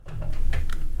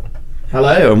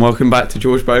Hello and welcome back to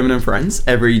George Bowman and Friends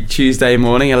every Tuesday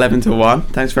morning 11 to 1.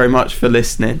 Thanks very much for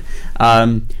listening.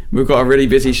 We've got a really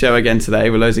busy show again today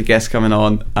with loads of guests coming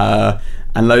on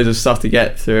and loads of stuff to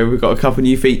get through. We've got a couple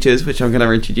new features which I'm going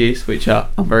to introduce, which I'm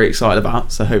very excited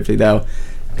about, so hopefully they'll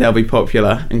be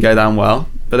popular and go down well.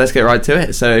 But let's get right to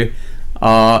it. So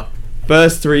our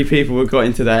first three people we've got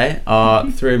in today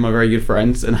are three of my very good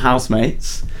friends and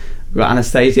housemates. We've got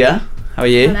Anastasia. How are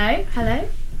you? Hello.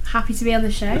 Happy to be on the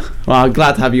show. Well, I'm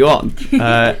glad to have you on.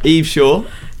 Eve Shaw.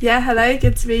 Yeah, hello,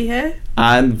 good to be here.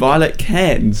 And Violet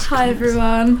Cairns. Hi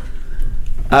everyone.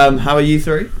 How are you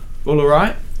three? All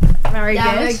alright? Very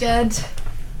Very good.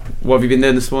 What have you been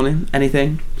doing this morning?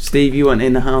 Anything? Steve, you weren't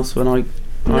in the house when I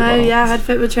I had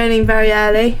football training very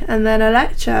early and then a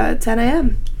lecture at 10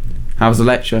 a.m. How was the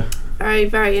lecture? Very,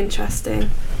 very interesting.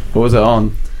 What was it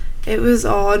on? It was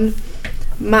on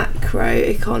macro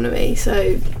economy,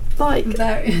 so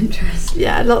Very interesting.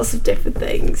 yeah, lots of different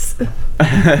things.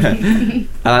 And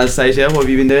Anastasia, what have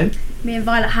you been doing? Me and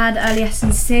Violet had early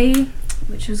S&C,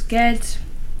 which was good.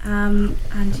 And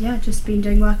yeah, just been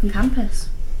doing work on campus.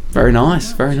 Very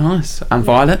nice, very nice. And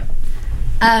Violet?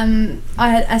 I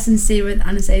had S&C with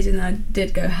Anastasia and then I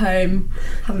did go home,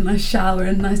 have a nice shower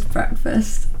and a nice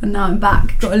breakfast, and now I'm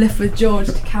back. Got a lift with George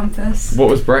to campus. What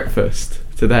was breakfast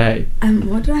today?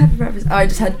 What did I have for breakfast? I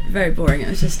just had very boring. It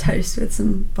was just toast with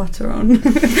some butter on.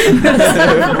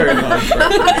 Very nice.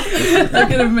 I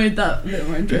could have made that a bit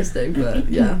more interesting, but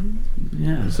yeah.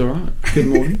 Yeah, it's alright. Good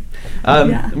morning.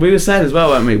 Yeah. We were saying as well,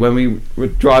 weren't we, when we were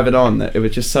driving on, that it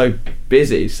was just so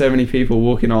busy, so many people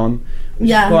walking on. Which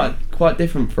is quite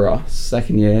different for us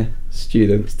second year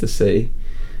students to see,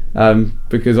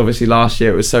 because obviously last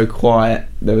year it was so quiet.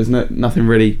 There was nothing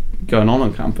really going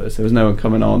on campus. There was no one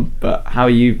coming on. But how are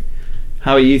you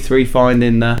three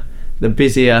finding the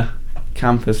busier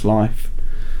campus life?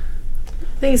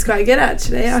 I think it's quite good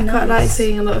actually. I quite like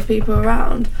seeing a lot of people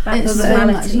around. It's so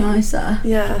much nicer.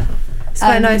 Yeah. It's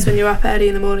quite nice when you're up early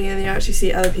in the morning and you actually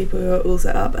see other people who are also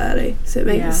up early, so it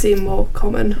makes it seem more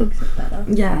common.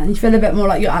 Yeah, and you feel a bit more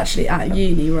like you're actually at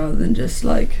uni rather than just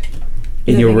like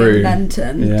in your room in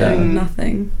Lenton doing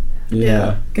nothing.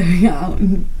 Yeah. Going out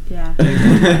and doing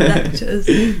lectures.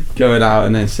 Going out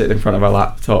and then sitting in front of a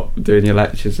laptop doing your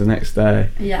lectures the next day.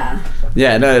 Yeah.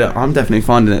 Yeah, no, I'm definitely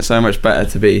finding it so much better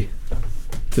to be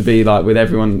like with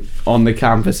everyone on the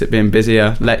campus, it being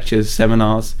busier, lectures,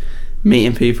 seminars,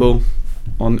 meeting people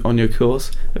on your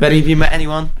course. Have any of you met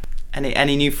anyone?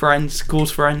 Any new friends,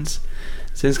 course friends,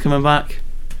 since coming back?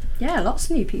 Yeah, lots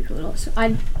of new people.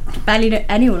 I barely know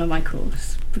anyone on my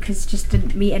course because just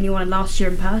didn't meet anyone last year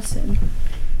in person.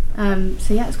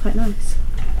 So yeah, it's quite nice.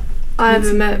 I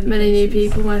haven't met many new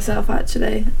people myself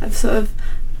actually. I've sort of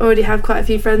already had quite a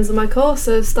few friends on my course,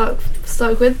 so I've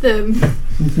stuck with them.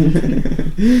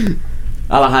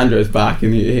 Alejandro's back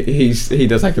and he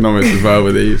does economics as well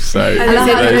with Eve, so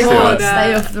Alejandro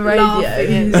stay off the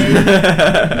radio.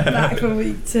 Back for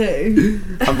week 2.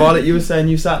 And Violet, you were saying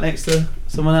you sat next to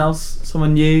someone else,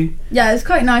 someone new. Yeah, it's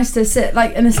quite nice to sit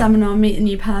like in a seminar, meet a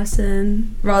new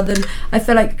person, rather than, I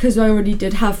feel like because I already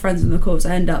did have friends in the course,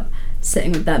 I end up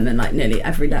sitting with them in like nearly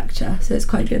every lecture, so it's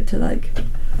quite good to like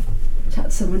chat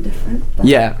to someone different.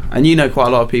 Yeah, and you know quite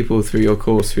a lot of people through your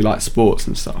course through like sports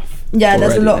and stuff. Yeah,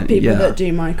 there's a lot of people that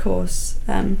do my course.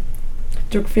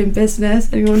 Geography and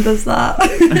business, anyone does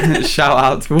that. Shout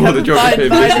out to all the geography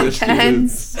and business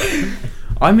students.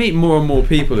 I meet more and more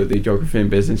people that do geography and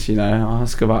business, I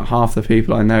ask about half the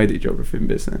people I know do geography and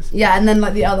business. Yeah, and then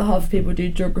like the other half of people do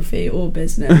geography or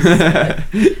business. So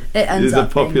it ends up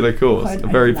a popular course, a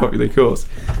very popular course.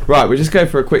 Right, we'll just go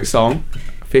for a quick song,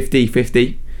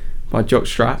 50-50 by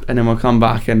Jockstrap, and then we'll come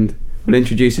back and we'll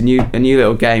introduce a new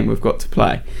little game we've got to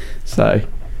play. So,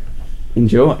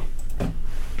 enjoy.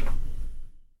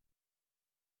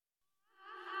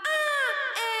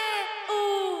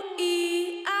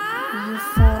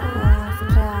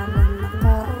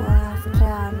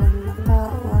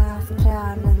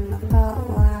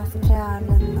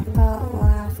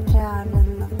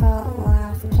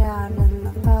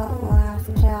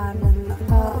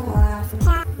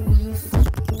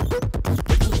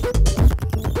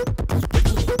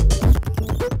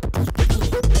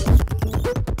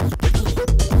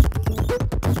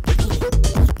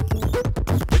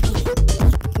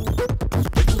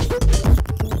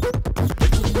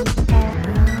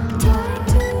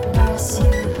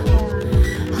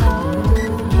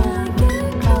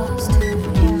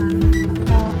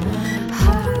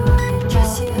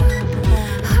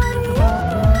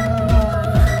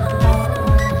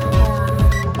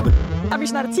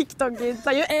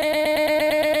 TikTok-intervju.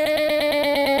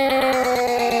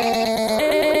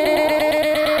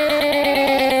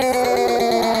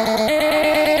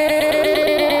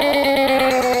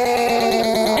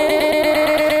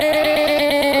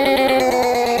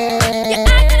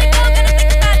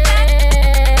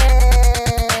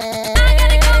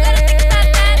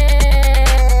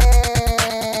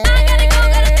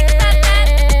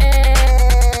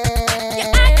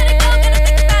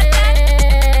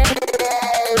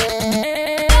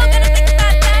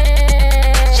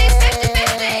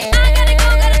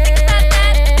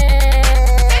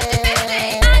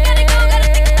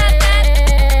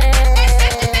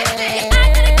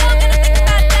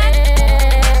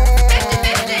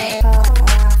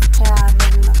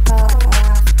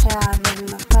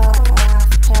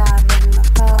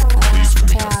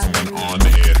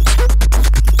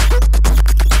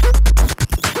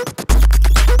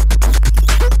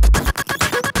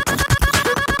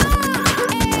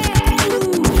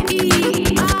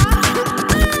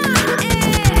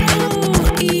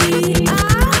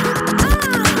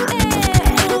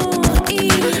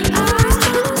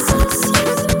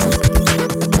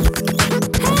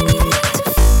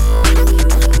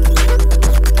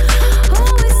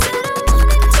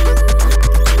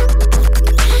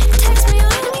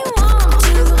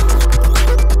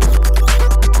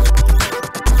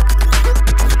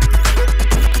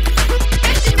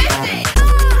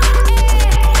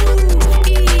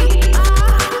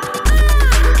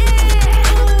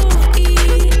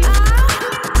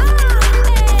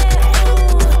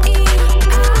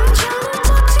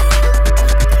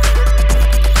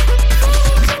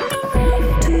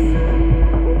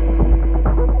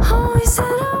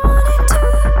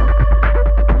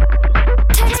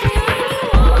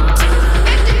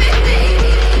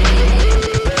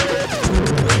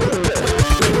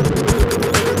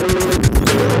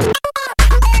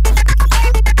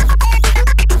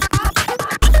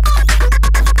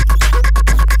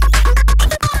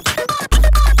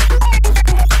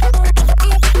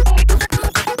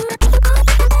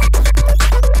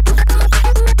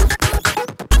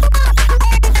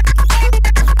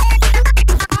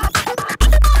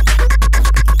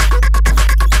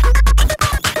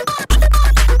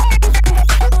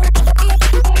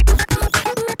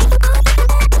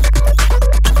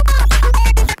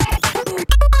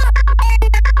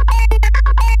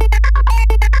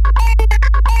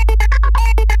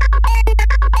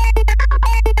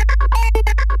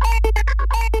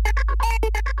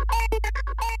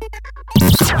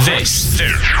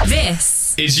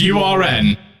 This is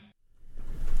URN.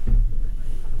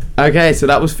 Okay, so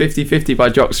that was 50-50 by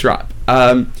Jockstrap.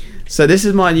 So this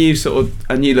is my new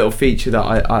a new little feature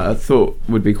that I thought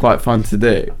would be quite fun to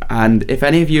do. And if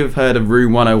any of you have heard of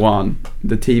Room 101,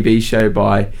 the TV show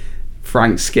by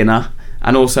Frank Skinner,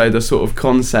 and also the sort of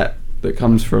concept that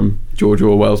comes from George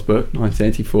Orwell's book,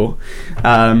 1984,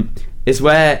 is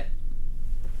where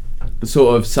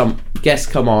sort of some guests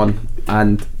come on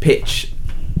and pitch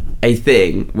a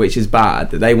thing which is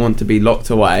bad, that they want to be locked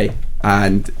away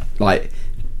and like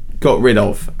got rid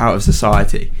of out of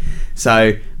society.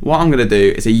 So what I'm going to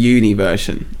do is a uni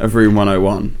version of Room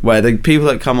 101, where the people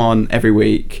that come on every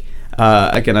week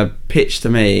are going to pitch to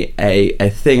me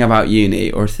a thing about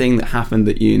uni, or a thing that happened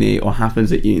at uni or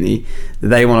happens at uni that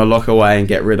they want to lock away and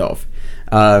get rid of.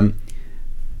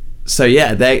 So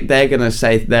yeah, they're going to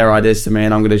say their ideas to me,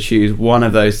 and I'm going to choose one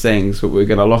of those things that we're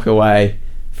going to lock away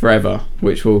forever,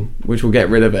 which will get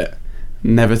rid of it,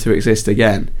 never to exist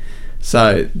again.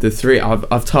 So the three,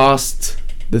 I've tasked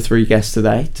the three guests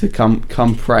today to come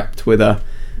prepped with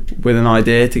an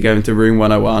idea to go into Room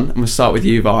 101. I'm going to start with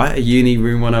you, Vi. A uni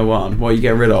Room 101. What are you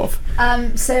getting rid of?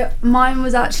 So mine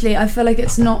was actually, I feel like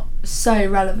it's not so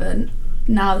relevant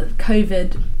now that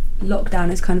COVID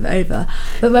lockdown is kind of over,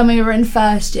 but when we were in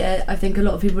first year, I think a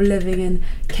lot of people living in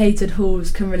catered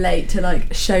halls can relate to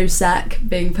like show sec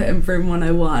being put in Room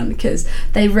 101, because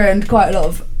they ruined quite a lot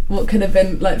of what could have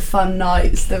been like fun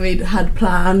nights that we'd had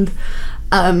planned,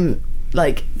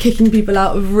 like kicking people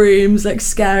out of rooms, like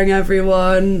scaring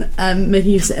everyone,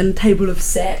 making you sit in a table of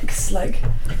 6, like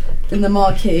in the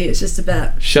marquee. It's just a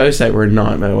bit. Show sec were a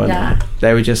nightmare, weren't they?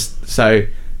 They were just so.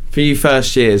 For you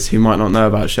first years who might not know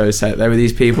about show set, there were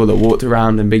these people that walked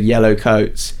around in big yellow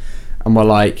coats and were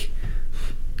like,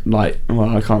 well,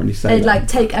 I can't really say. They'd like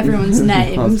take everyone's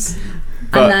names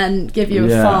and then give you a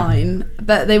fine,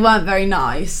 but they weren't very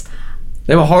nice.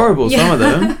 They were horrible. Some of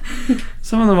them.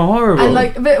 Some of them are horrible. And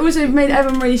like, but it also made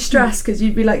everyone really stressed, because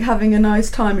you'd be like having a nice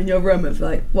time in your room of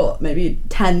like maybe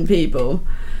 10 people.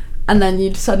 And then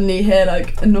you'd suddenly hear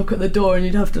like a knock at the door, and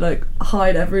you'd have to like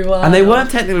hide everywhere. And they weren't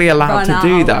technically allowed to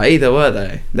do that either, were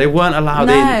they? They weren't allowed.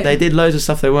 No. They did loads of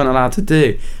stuff they weren't allowed to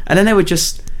do. And then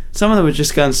some of them would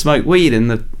just go and smoke weed in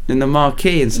the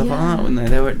marquee and stuff like that, weren't they?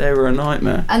 They were a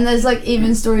nightmare. And there's like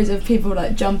even stories of people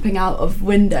like jumping out of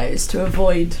windows to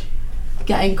avoid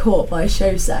getting caught by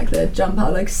show sec. They'd jump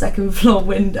out like 2nd floor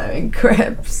window in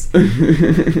cribs,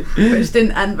 which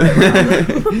didn't end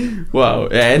very well. Well,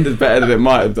 it ended better than it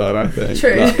might have done, I think.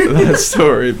 True. That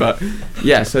story, but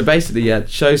yeah. So basically,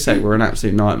 show sec were an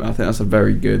absolute nightmare. I think that's a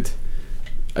very good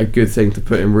thing to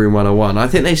put in Room 101. I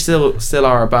think they still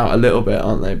are about a little bit,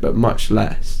 aren't they? But much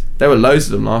less. There were loads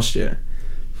of them last year.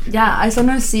 Yeah, I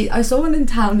saw one in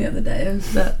town the other day. It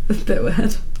was a bit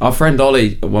weird. Our friend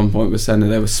Ollie at one point was saying that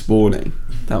they were spawning.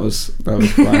 That was quite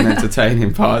an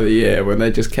entertaining part of the year, when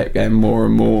they just kept getting more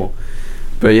and more.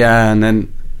 But yeah, and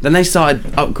then they started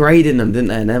upgrading them, didn't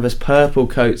they? And there was purple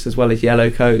coats as well as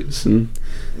yellow coats, and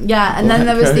then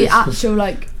there was the actual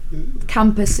like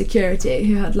campus security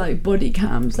who had like body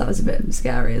cams. That was a bit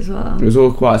scary as well. It was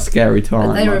all quite a scary time.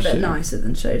 But they were a bit nicer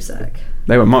than show sec.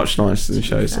 They were much nicer than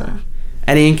show sec.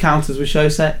 Any encounters with show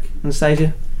sec,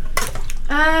 Anastasia?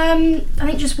 I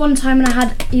think just one time when I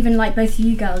had even like both of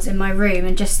you girls in my room,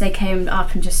 and just they came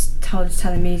up and just told us to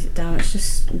turn the music down. It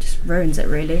just ruins it,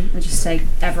 really. They just say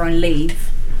everyone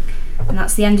leave, and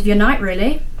that's the end of your night,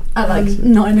 really. At like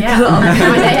 9 o'clock.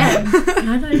 9 a.m.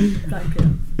 I don't like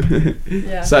it.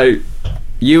 Yeah. So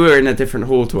you were in a different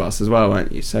hall to us as well,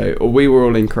 weren't you? So we were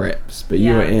all in Crips, but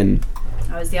you were in.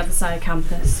 I was the other side of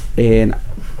campus. In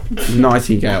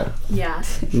Nightingale. Yeah.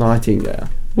 Nightingale.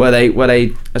 Were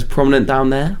they as prominent down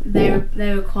there? They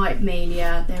were quite mean.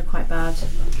 Yeah, they were quite bad.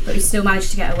 But we still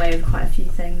managed to get away with quite a few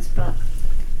things. But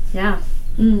yeah.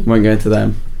 Won't go into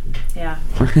them. Yeah.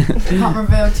 Can't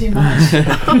reveal too much.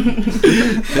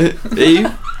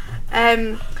 Eve?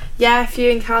 Yeah, a few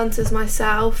encounters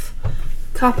myself.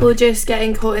 Couple just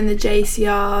getting caught in the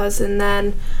JCRs, and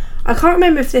then I can't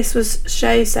remember if this was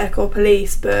show sec or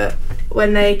police, but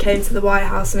when they came to the White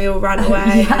House and we all ran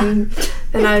away, and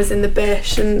then I was in the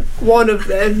bush, and one of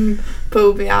them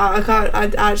pulled me out.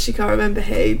 I actually can't remember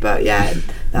who, but yeah,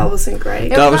 that wasn't great.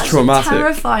 That was traumatic.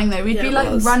 Terrifying though. We'd be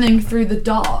like running through the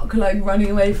dark, like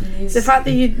running away from these. The fact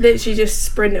that you literally just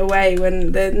sprint away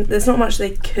when there's not much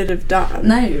they could have done.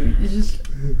 No, you just.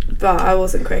 But I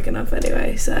wasn't quick enough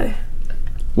anyway, so.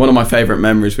 One of my favourite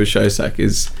memories with show sec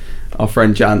is our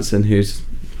friend Jansen, who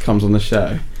comes on the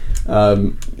show,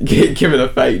 giving a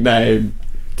fake name,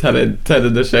 telling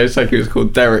the show sec he was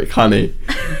called Derek Honey,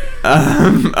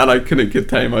 and I couldn't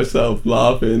contain myself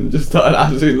laughing. Just started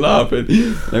absolutely laughing.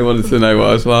 They wanted to know what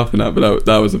I was laughing at, but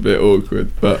that was a bit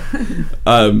awkward. But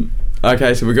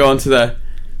okay, so we go on to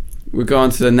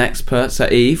the next part. So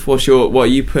Eve, what are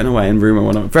you putting away in room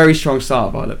 101? Very strong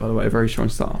start, Violet. By the way, very strong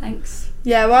start. Thanks.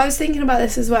 Yeah, well, I was thinking about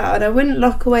this as well, and I wouldn't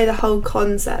lock away the whole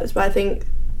concept, but I think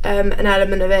an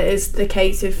element of it is the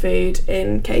catered food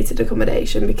in catered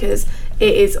accommodation, because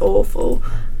it is awful.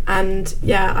 And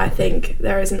yeah, I think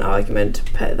there is an argument to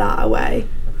put that away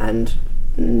and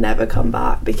never come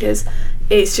back, because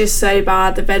it's just so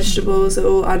bad. The vegetables are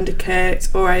all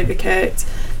undercooked or overcooked.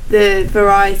 The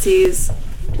variety is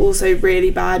also really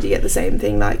bad. You get the same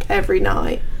thing like every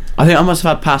night. I think I must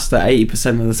have had pasta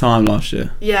 80% of the time last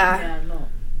year.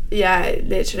 Yeah,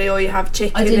 literally. Or you have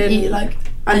chicken I didn't and eat like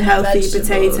unhealthy vegetables.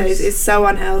 potatoes. It's so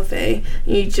unhealthy.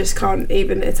 You just can't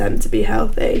even attempt to be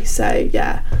healthy. So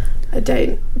yeah, I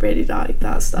don't really like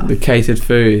that stuff. The catered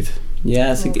food.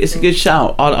 Yeah, it's a good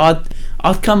shout.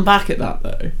 I'd come back at that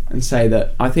though and say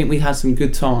that I think we had some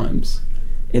good times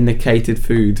in the catered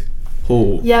food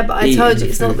hall. Yeah, but I told you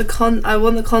it's not food. I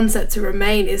want the concept to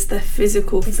remain is the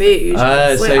physical food.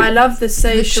 So I love the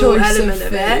social choice element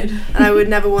of it, and I would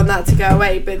never want that to go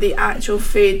away. But the actual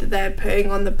food that they're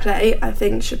putting on the plate, I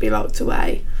think, should be locked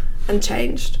away and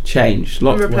changed,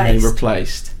 locked away,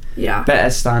 replaced. Yeah, Better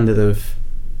standard of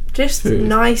just food.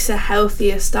 Nicer,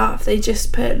 healthier stuff. They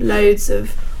just put loads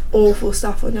of awful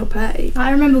stuff on your plate.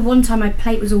 I remember one time my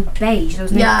plate was all beige. There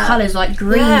was no colours like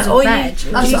greens or veg. That's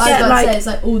what I was about to say. It's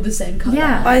like all the same colour.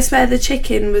 Yeah. I swear the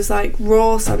chicken was like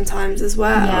raw sometimes as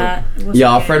well. Yeah, it wasn't Yeah,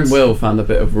 our good. friend Will found a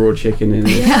bit of raw chicken in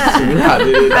it. Yeah.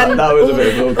 that was a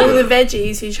bit of all the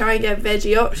veggies who try and get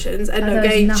veggie options end Oh, up there was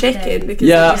getting nothing. chicken because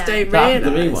Yeah, they just don't that happened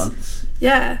to me realise. once.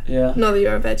 Yeah. Yeah. Not that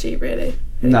you're a veggie, really.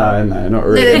 No, not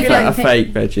really. they'd be A like-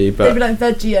 fake veggie, They'd but be like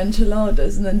veggie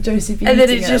enchiladas, and then Josie be And then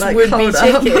eating it just like, would be cold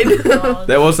up. chicken. God.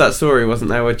 there was that story, wasn't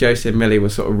there, where Josie and Millie were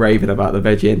sort of raving about the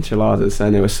veggie enchiladas,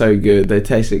 saying they were so good, they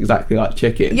tasted exactly like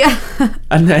chicken. Yeah.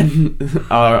 And then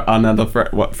another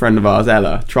friend of ours,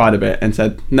 Ella, tried a bit and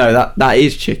said, no, that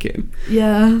is chicken.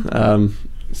 Yeah.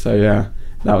 So yeah,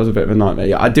 that was a bit of a nightmare.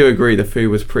 Yeah, I do agree the food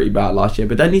was pretty bad last year,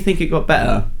 but don't you think it got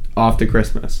better after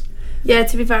Christmas? Yeah,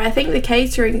 to be fair, I think the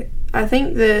catering,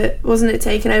 wasn't it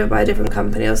taken over by a different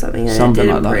company or something? And Something it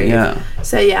did like that, improve. yeah.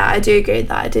 So yeah, I do agree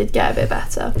that it did get a bit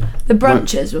better. The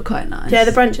brunches were quite nice. Yeah,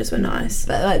 the brunches were nice.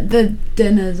 But like the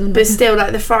dinners and But still,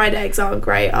 like the fried eggs aren't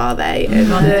great, are they? And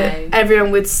No.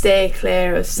 everyone would steer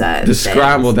clear of certain The things.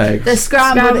 scrambled eggs. the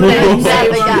scrambled Scrambled eggs eggs,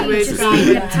 never no one get would Scrambled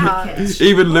even eggs. touch.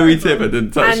 Even Louis Tipper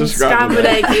didn't touch And the scrambled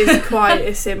egg. egg is quite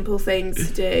a simple thing to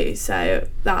do, so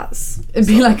that's It'd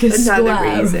be like a another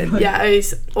square. reason. Yeah,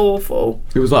 it's awful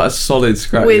It was like a solid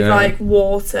scrap. with yeah. like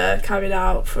water coming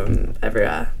out from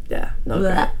everywhere. Yeah, not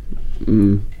Blech.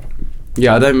 great.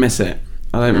 Yeah, I don't miss it.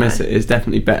 No. Miss it. It's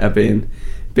definitely better being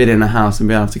in a house and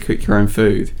being able to cook your own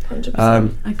food.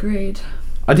 100%. Agreed.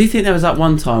 I do think there was that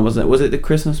one time, wasn't it? Was it the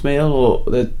Christmas meal or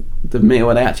the meal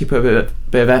where they actually put a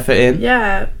bit of effort in?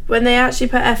 Yeah, when they actually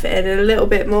put effort in and a little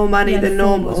bit more money than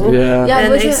normal, Yeah. Yeah,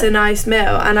 then was it's it- a nice meal.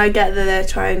 And I get that they're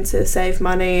trying to save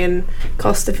money and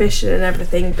cost efficient and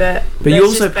everything, but But you're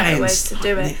there's also just better paying ways to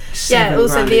do it. £7 Yeah,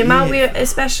 also grand the a amount year.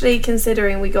 especially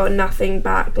considering we got nothing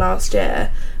back last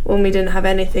year when we didn't have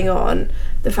anything on,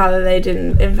 the fact that they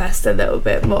didn't invest a little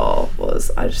bit more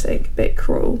was, I just think, a bit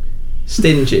cruel.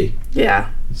 Stingy. Yeah.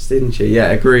 Stingy.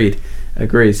 Yeah, agreed.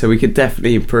 So we could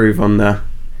definitely improve on the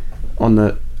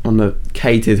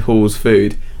catered halls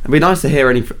food. It'd be nice to hear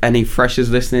any freshers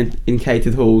listening in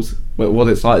catered halls what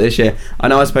it's like this year. I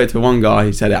know I spoke to one guy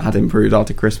who said it had improved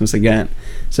after Christmas again.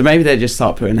 So maybe they just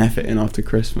start putting effort in after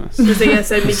Christmas. Because they get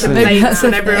so many Maybe complaints that's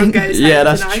when a everyone thing. goes Yeah, home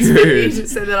that's to nice true. food,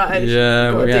 so they're like,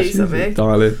 Yeah, gotta we do actually something.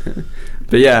 dial in.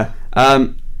 But yeah,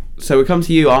 so we come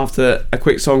to you after a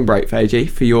quick song break, Fage,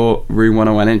 for your Room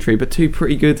 101 entry. But two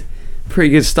pretty good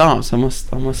starts, I must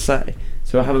say.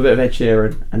 So I'll have a bit of Ed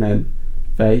Sheeran and then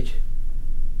Fage.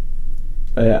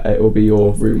 It will be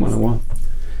your Room 101.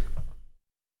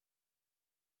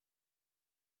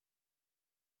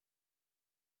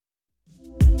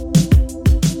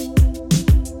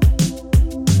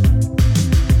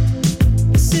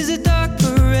 This is a dark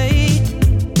parade,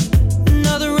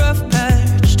 another rough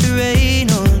patch to rain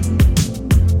on,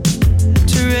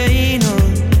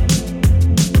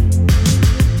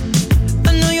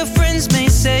 I know your friends may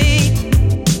say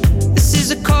this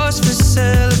is a cause for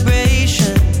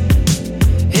celebration.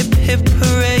 Hip hip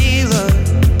hooray, love.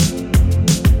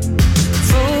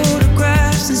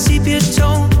 Photographs and sepia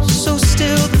tones, so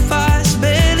still the fire's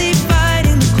barely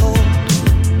fighting the cold.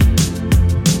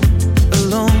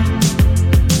 Alone.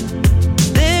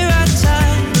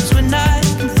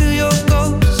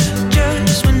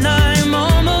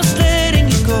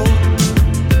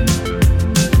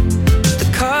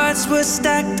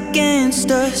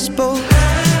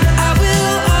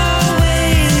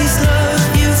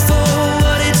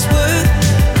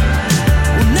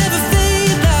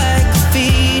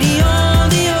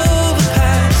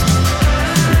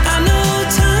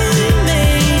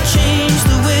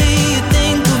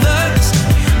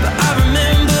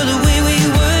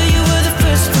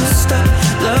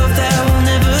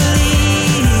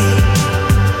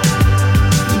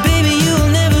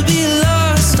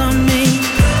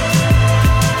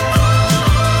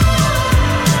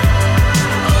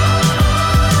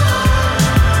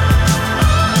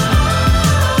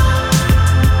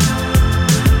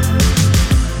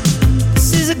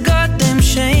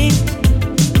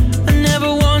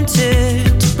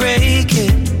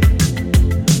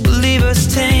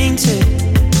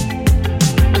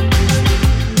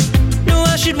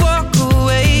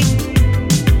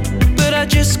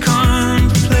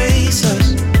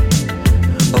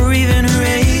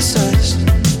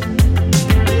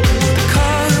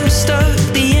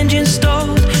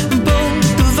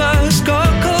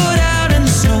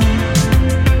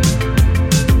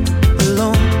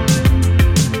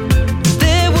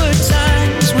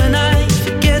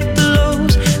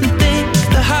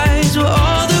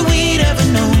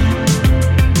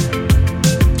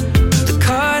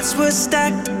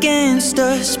 against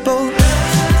us both. I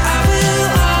will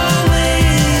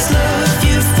always love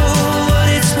you for what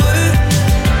it's worth.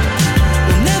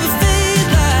 We'll never fade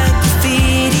like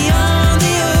graffiti on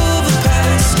the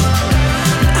overpass.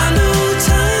 I know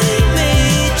time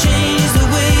may change the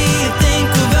way you think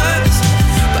of us,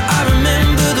 but I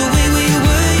remember the way we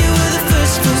were. You were the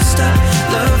first full stop,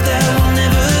 love that will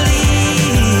never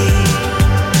leave.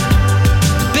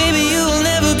 Baby, you will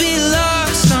never be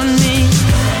lost on me.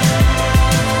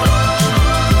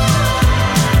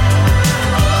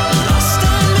 Lost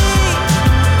on me.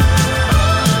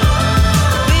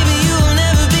 Baby, you will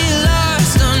never be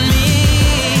lost on me.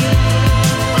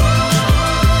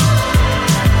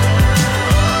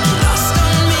 Lost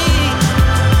on me.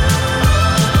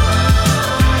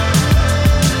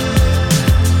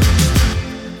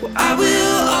 Well, I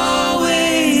will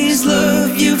always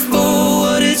love you for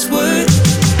what it's worth.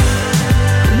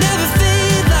 Never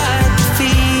fade like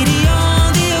graffiti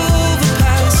on the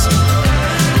overpass.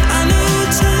 I know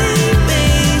time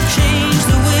may change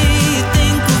the way you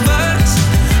think of us,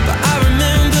 but I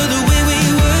remember the way we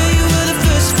were. You were the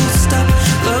first full stop,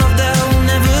 love that will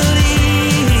never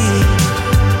leave.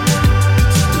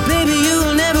 Baby, you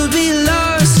will never be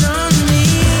lost on me.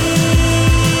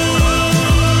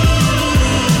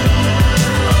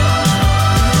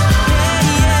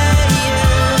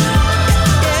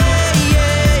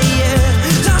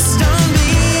 Lost on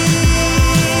me.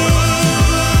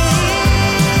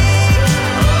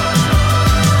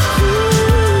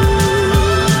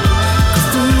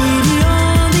 Graffiti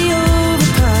on the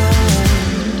overpass.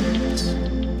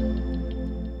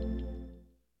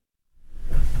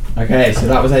 Okay, so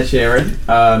that was Ed Sheeran.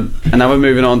 And now we're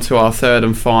moving on to our third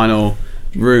and final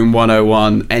Room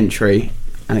 101 entry,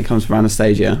 and it comes from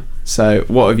Anastasia. So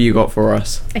what have you got for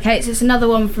us? Okay, so it's another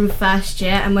one from first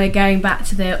year, and we're going back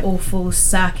to the awful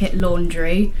circuit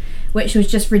laundry, which was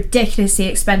just ridiculously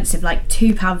expensive, like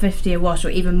 £2.50 a wash or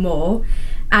even more.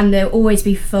 And they'll always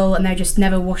be full, and they'll just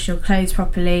never wash your clothes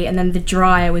properly. And then the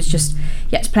dryer was just,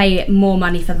 you had to pay more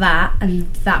money for that,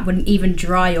 and that wouldn't even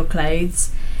dry your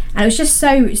clothes. And it was just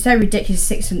so ridiculous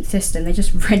system. They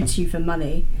just rent you for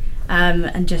money,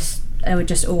 and just they were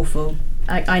just awful.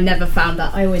 I never found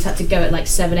that. I always had to go at like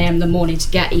 7 a.m. in the morning to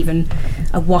get even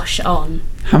a wash on.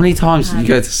 How many times did you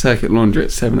go to Circuit Laundry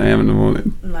at 7 a.m. in the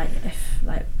morning?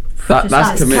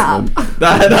 That's commitment.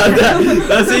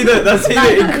 That's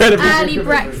either incredible. Early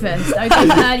breakfast. I go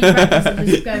early breakfast and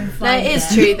just go and No, find it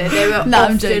is it. true that they were No,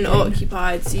 I'm often joking.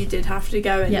 occupied, so you did have to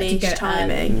go at You had to niche go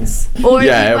early. timings. Or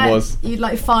Yeah, you'd, it like, was. You'd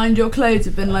like find your clothes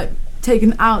had been like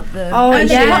taken out the. Oh And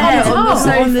yeah, yeah,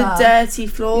 on the sofa. dirty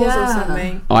floors or Yeah.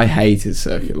 something. I hated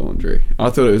Circuit Laundry.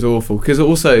 I thought it was awful because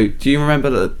also, do you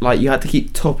remember that like you had to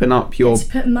keep topping up your To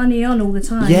put money on all the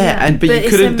time. but you it's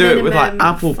couldn't a do it with like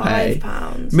minimum Apple Pay.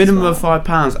 £5 as Minimum well. of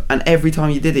 £5, and every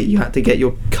time you did it, you had to get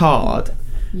your card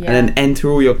Yeah. and then enter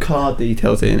all your card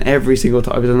details in every single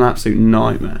time. It was an absolute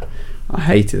nightmare. I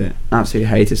hated it. Absolutely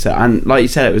hated it. And like you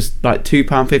said, it was like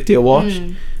 £2.50 a wash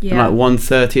and Yeah. like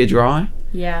 £1.30 a dry.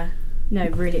 Yeah. No,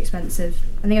 really expensive.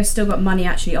 I think I've still got money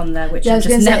actually on there, which Yeah, I I'm was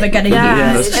just gonna say, never going to yeah,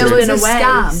 Yeah, use. that's it's true. It was been a a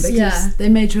scam waste. because Yeah. they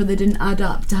made sure they didn't add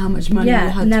up to how much money you Yeah,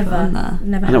 had to never. put on there.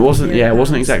 Never. And had it wasn't. to do Yeah, it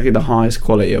wasn't that. exactly the highest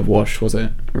quality of wash, was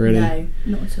it? Really. No,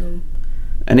 not at all.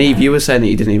 And Eve, you were saying that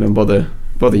you didn't even bother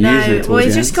using it. No, well, towards it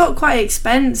the just end. got quite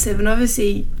expensive, and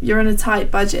obviously you're on a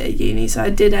tight budget at uni, so I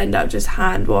did end up just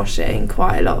hand washing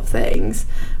quite a lot of things,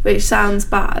 which sounds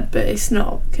bad, but it's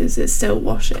not because it's still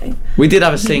washing. We did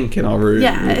have a sink in our room.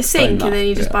 Yeah, We a sink, explained and then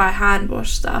you that, just yeah. buy hand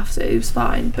wash stuff, so it was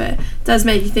fine. But it does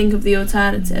make you think of the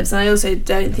alternatives. And I also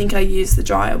don't think I used the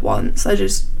dryer once. I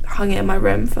just hung it in my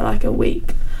room for like a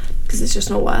week because it's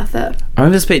just not worth it. I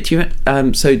remember speaking.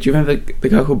 So do you remember the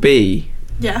girl called B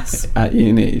Yes. at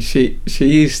uni? She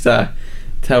used to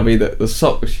tell me that the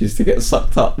socks used to get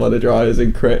sucked up by the dryers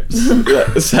in Crips.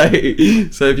 so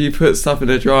if you put stuff in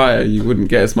a dryer, you wouldn't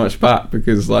get as much back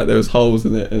because like there was holes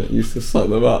in it and it used to suck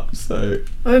them up. So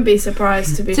I wouldn't be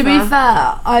surprised to be To fair. be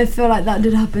fair, I feel like that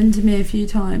did happen to me a few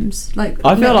times. Like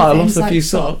I feel little like I things lost a few like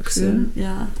socks, and,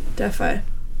 yeah. Defo.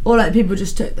 Or like people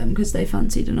just took them because they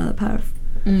fancied another pair of.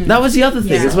 that was the other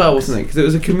thing Yeah. as well, wasn't it? Because it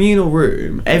was a communal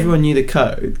room. Everyone knew the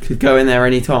code, could go in there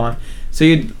any time. So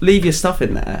you'd leave your stuff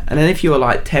in there, and then if you were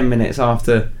like 10 minutes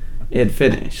after it had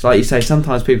finished, like you say,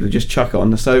 sometimes people would just chuck it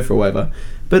on the sofa or whatever.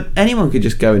 But anyone could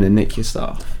just go in and nick your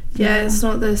stuff. Yeah, it's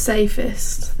not the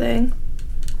safest thing.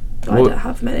 But Well- I don't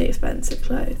have many expensive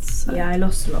clothes. So. Yeah, I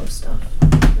lost a lot of stuff.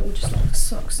 All just like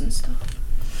socks and stuff.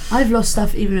 I've lost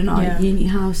stuff even in our Yeah. uni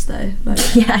house though.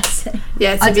 Like, Yes.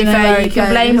 Yeah, to I be don't know where fair, you it can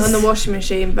blame it goes. on the washing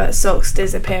machine, but socks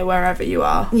disappear wherever you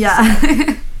are.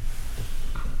 yeah.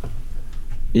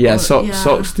 Yeah, Or- socks yeah.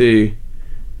 socks do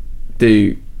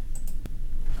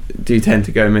do tend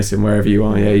to go missing wherever you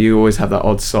are. Yeah, you always have that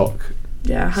odd sock.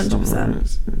 Yeah, 100%. somewhere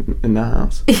in the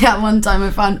house. Yeah, one time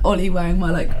I found Ollie wearing my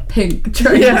like pink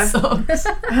trainer Yeah. socks.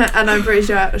 And I'm pretty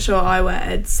sure I wear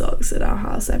Ed's socks at our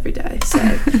house every day. So,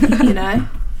 you know.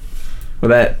 Well,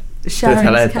 that tell Ed Sharing's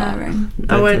that. caring.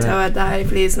 I won't tell Ed that.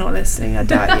 Hopefully he's not listening. I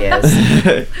doubt he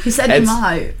is. He said Ed's- he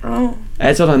might. Oh,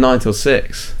 Ed's on a 9 till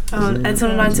 6. Ed's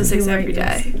on a 9 to 6 every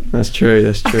day. That's true.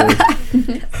 That's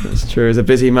true. He's a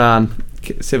busy man.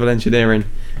 Civil engineering.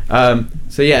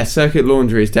 So yeah, circuit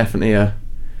laundry is definitely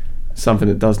something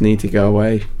that does need to go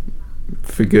away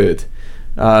for good.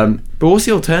 But what's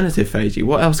the alternative, Fage?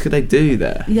 What else could they do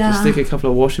there? Yeah. Just stick a couple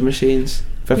of washing machines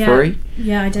for Yeah. free?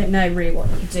 Yeah, I don't know really what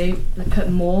you do. They put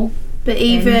more. But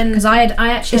even Because I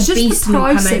actually It's had just the Beeston come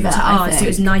price over of to it, I ours. So it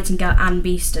was think. Nightingale and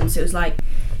Beeston. So it was like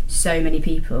so many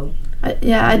people. I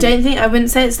wouldn't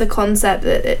say it's the concept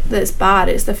that's bad.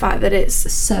 It's the fact that it's,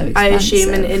 So expensive. I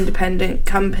assume, an independent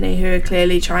company who are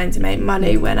clearly trying to make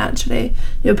money when actually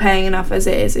you're paying enough as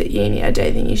it is at uni. I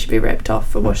don't think you should be ripped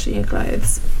off for washing your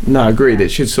clothes. No, agreed. It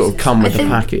should sort of come I with the think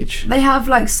package. They have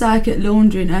like circuit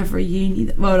laundry in every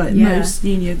uni. Well, like Yeah. most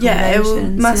uni Yeah, it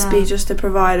accommodations. must be just a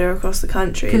provider across the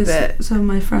country, but Because some of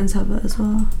my friends have it as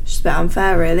well. it's just a bit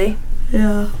unfair, really.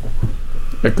 Yeah.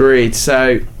 Agreed.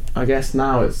 So I guess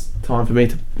now it's time for me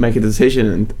to make a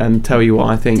decision and tell you what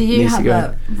I think Do you needs to have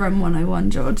go. a room 101,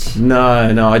 George?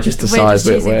 No, I just We're decide just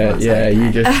choosing where. what's Yeah, okay.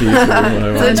 you just choose the one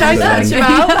I So want. try to catch you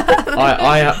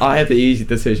out. I had the easy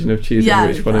decision of choosing Yeah,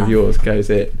 which one of yeah. yours goes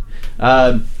in.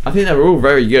 I think they were all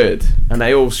very good, and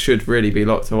they all should really be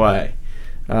locked away.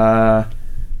 But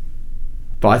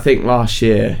I think last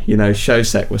year,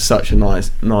 Showsec was such a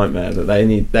nice nightmare that they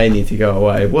need to go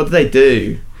away. What did they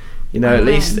do? At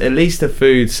least the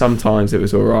food, sometimes it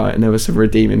was all right, and there were some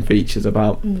redeeming features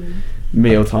about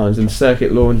meal times. And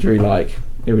circuit laundry, like,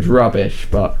 it was rubbish,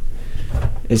 but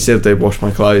it still did wash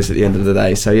my clothes at the end of the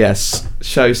day. So yes,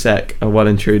 Showsec are well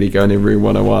and truly going in room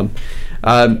 101.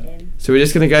 So we're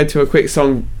just going to go to a quick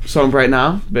song break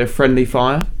now, a bit of Friendly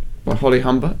Fire by Holly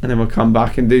Humber, and then we'll come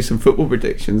back and do some football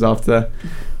predictions after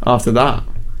that.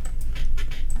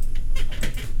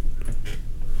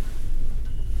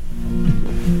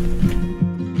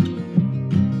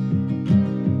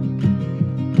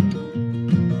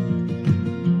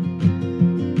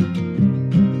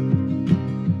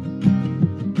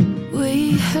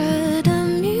 We had a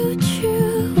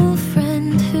mutual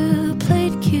friend who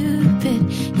played Cupid.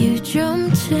 You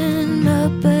jumped in my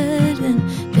bed and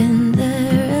been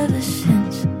there ever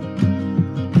since.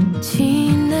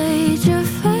 Teenage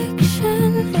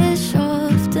affection is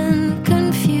often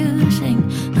confusing.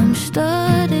 I'm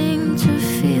starting to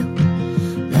feel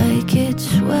like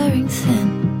it's wearing thin.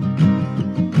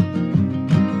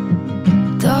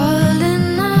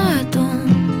 Darling, I don't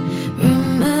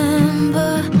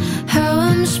remember how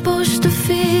I'm supposed to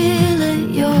feel at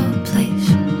your place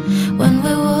when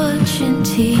we're watching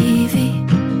TV.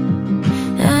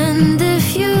 And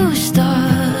if you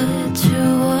start to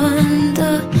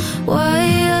wonder why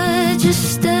I just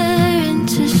stare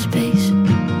into space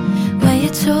when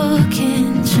you're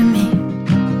talking to me.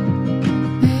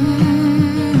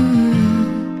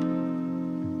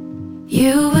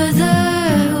 You were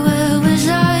there, where was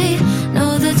I?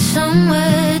 Know that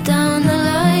somewhere down the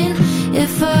line,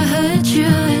 if I hurt you,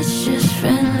 it's just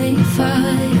friendly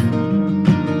fire.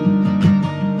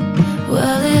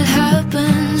 Well, it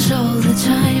happens all the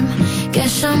time.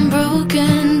 Guess I'm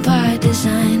broken by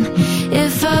design.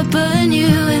 If I burn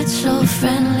you, it's all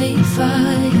friendly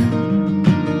fire.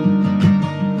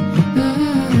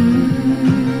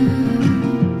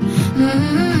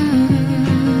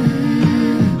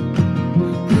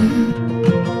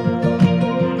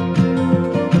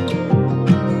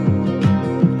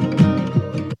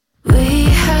 We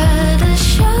had a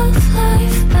shelf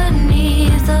life, but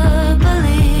neither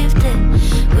believed it.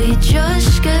 We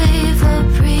just gave up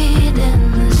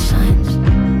reading the signs.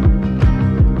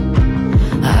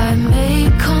 I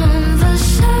made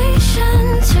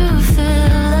conversation to fill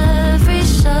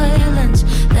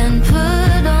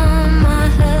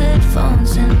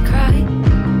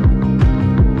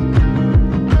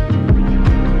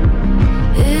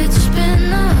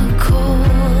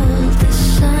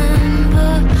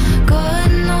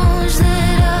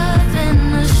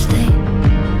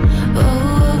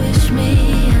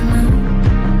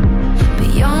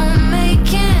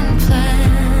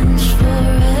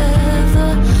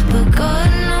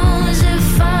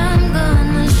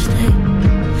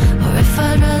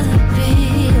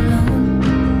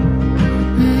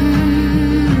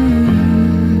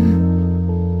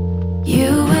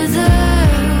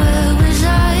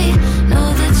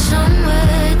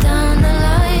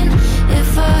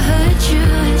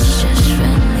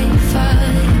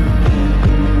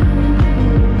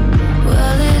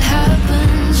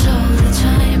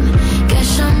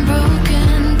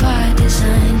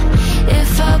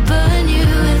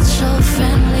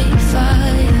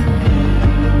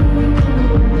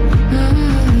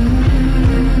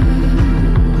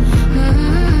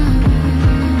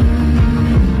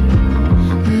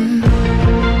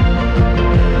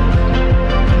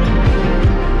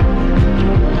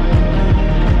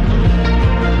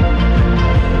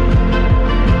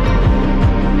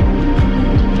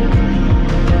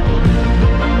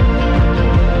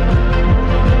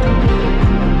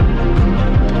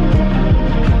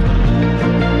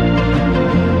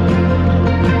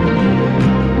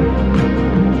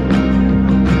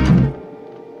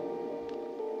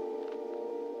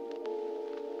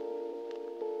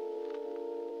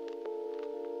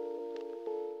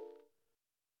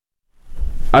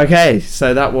Okay,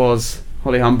 so that was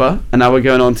Holly Humber, and now we're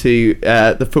going on to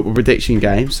the football prediction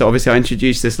game. So obviously I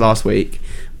introduced this last week,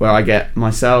 where I get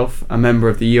myself, a member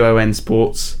of the UON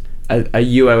Sports, a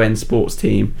UON Sports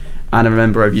team, and a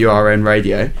member of URN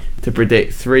Radio to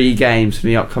predict 3 games for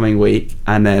the upcoming week,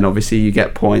 and then obviously you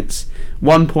get points.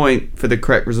 1 point for the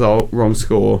correct result, wrong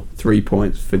score, 3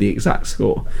 points for the exact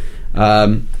score.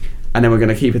 And then we're going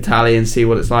to keep a tally and see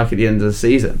what it's like at the end of the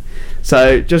season.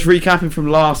 So just recapping from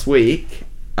last week,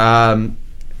 and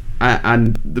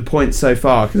the points so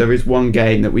far, because there is one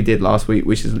game that we did last week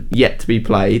which is yet to be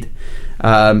played.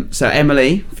 So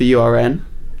Emily for URN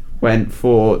went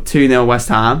for 2-0 West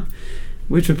Ham,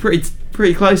 which were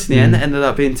pretty close in the end. It ended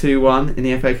up being 2-1 in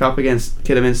the FA Cup against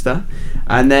Kidderminster.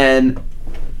 And then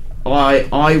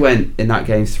I went in that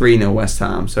game 3-0 West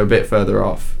Ham, so a bit further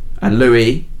off. And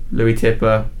Louis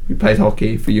Tipper, who played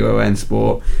hockey for UON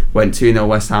Sport, went 2-0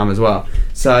 West Ham as well.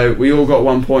 So we all got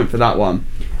 1 point for that one.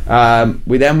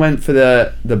 We then went for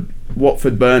the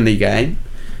Watford-Burnley game,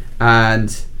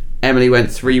 and Emily went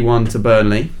 3-1 to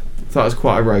Burnley. I thought it was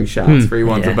quite a rogue shout,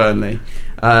 3-1 to Burnley.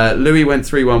 Louis went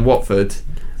 3-1 Watford,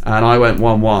 and I went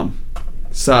 1-1.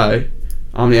 So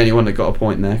I'm the only one that got a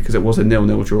point there, because it was a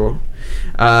 0-0 draw.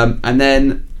 And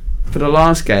then for the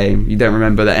last game, you don't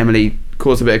remember that Emily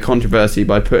caused a bit of controversy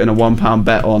by putting a £1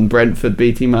 bet on Brentford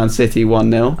beating Man City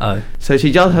 1-0. Oh. So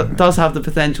she does have the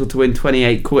potential to win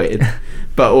 28 quid,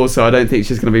 but also I don't think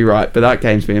she's going to be right. But that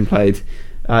game's being played.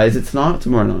 Is it tonight or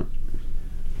tomorrow night?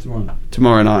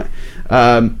 Tomorrow night.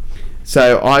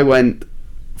 So I went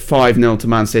 5-0 to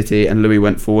Man City, and Louis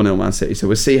went 4-0 Man City. So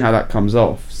we'll see how that comes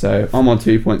off. So I'm on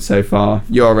 2 points so far.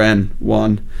 URN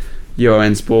 1,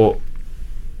 UON Sport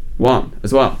 1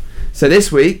 as well. So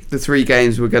this week, the 3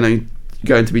 games we're going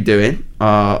to be doing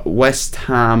are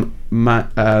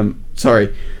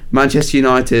Manchester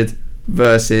United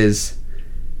versus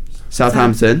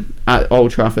Southampton at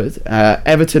Old Trafford,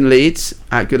 Everton Leeds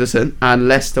at Goodison, and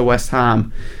Leicester West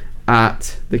Ham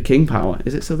at the King Power.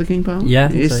 Is it still the King Power? Yeah,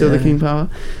 it is still the King Power.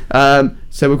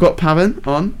 So we've got Pavan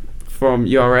on from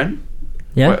URN.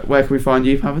 Yeah. Where can we find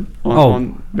you, Pavan?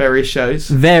 On various shows.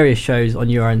 Various shows on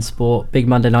URN Sport. Big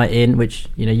Monday Night In, which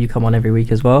you come on every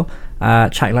week as well.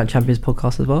 Chatting Like Champions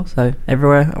podcast as well. So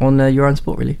everywhere on URN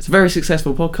Sport, really. It's a very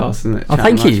successful podcast, isn't it? Oh,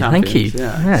 thank you.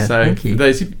 Yeah. So thank you. For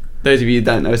those of you who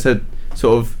don't know, it's a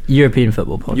sort of European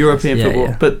football podcast.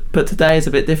 Yeah. But today is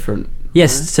a bit different.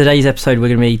 Yes, today's episode we're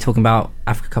going to be talking about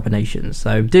Africa Cup of Nations.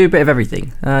 So do a bit of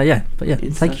everything. Thank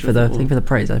you for the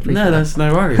praise. I appreciate that. That's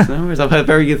no worries. I've heard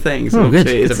very good things. Oh, good.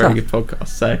 It is a very good podcast.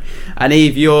 So, and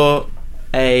Eve, you're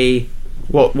a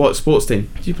what sports team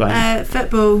do you play?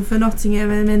 Football for Nottingham.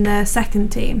 I'm in their second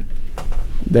team.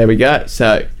 There we go.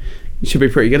 So you should be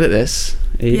pretty good at this.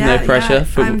 Eve, no pressure.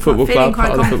 Yeah. Football club,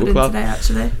 part of the football club today,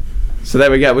 actually. So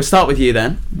there we go. We'll start with you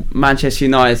then. Manchester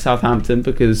United, Southampton,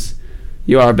 because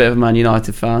you are a bit of a Man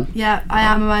United fan. Yeah, I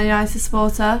am a Man United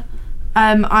supporter.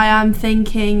 I am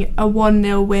thinking a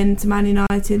 1-0 win to Man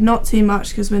United. Not too much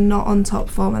because we're not on top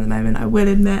form at the moment, I will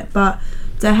admit. But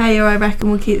De Gea, I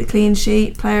reckon, will keep the clean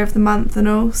sheet, player of the month and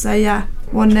all. So yeah,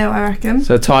 1-0, I reckon.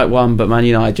 So a tight one, but Man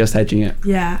United just edging it.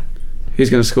 Yeah.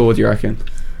 Who's going to score, do you reckon?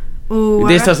 Ooh,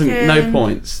 this doesn't, no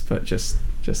points, but just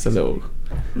a little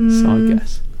side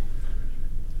guess.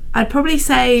 I'd probably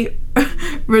say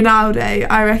Ronaldo.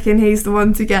 I reckon he's the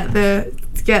one to get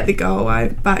the goal. I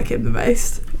back him the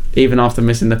most. Even after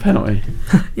missing the penalty.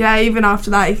 Yeah, even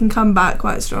after that, he can come back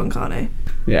quite strong, can't he?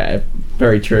 Yeah,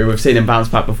 very true. We've seen him bounce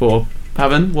back before.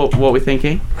 Pavan, what are we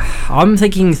thinking? I'm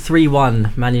thinking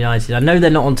 3-1 Man United. I know they're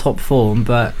not on top form,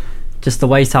 but just the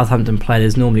way Southampton play,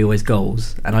 there's normally always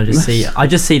goals, and I just see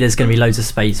there's going to be loads of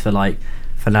space for like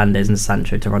Fernandes and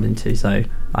Sancho to run into. So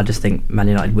I just think Man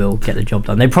United will get the job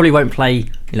done. They probably won't play,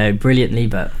 brilliantly,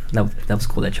 but they'll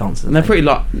score their chances. And they're pretty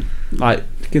like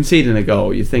conceding a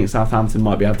goal. You think Southampton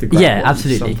might be able to grab one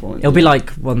absolutely. At some point. It'll be like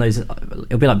one of those.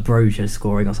 It'll be like Broja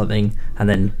scoring or something, and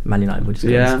then Man United will just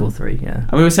go and score 3. Yeah.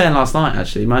 And we were saying last night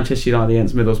actually, Manchester United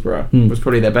against Middlesbrough was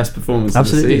probably their best performance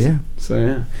of the season. Yeah.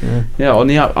 So yeah. On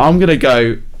the up, I was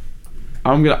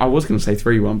going to say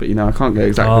 3-1, but I can't go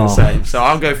exactly the same. So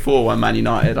I'll go 4-1 Man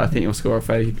United. I think you'll score a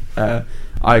fade.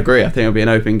 I agree. I think it'll be an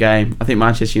open game. I think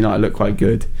Manchester United looked quite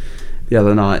good the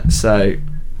other night. So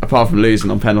apart from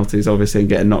losing on penalties, obviously, and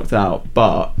getting knocked out,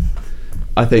 but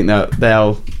I think that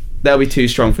they'll be too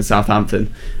strong for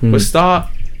Southampton. We'll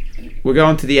go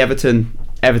on to the Everton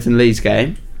Leeds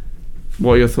game.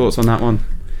 What are your thoughts on that one?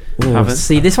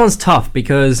 See, this one's tough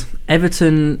because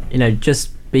Everton,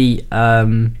 just beat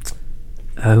who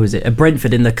was it?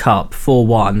 Brentford in the cup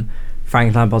 4-1.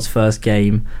 Frank Lampard's first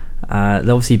game.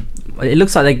 They obviously, it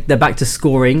looks like they're back to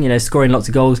scoring. Scoring lots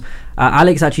of goals.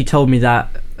 Alex actually told me that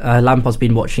Lampard's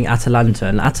been watching Atalanta,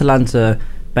 and Atalanta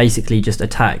basically just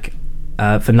attack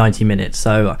for 90 minutes.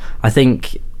 So I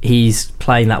think he's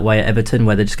playing that way at Everton,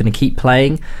 where they're just going to keep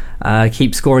playing,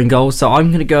 keep scoring goals. So I'm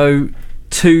going to go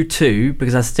 2-2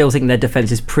 because I still think their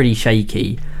defence is pretty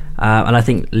shaky, and I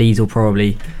think Leeds will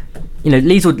probably,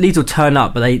 Leeds will turn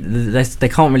up, but they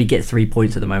can't really get 3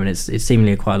 points at the moment. It's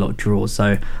seemingly quite a lot of draws.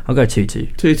 So I'll go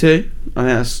 2-2. 2-2.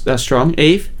 I think that's strong.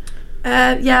 Eve?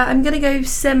 I'm going to go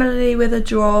similarly with a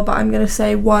draw, but I'm going to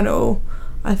say 1-1.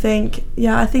 I think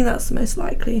that's the most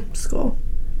likely score.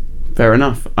 Fair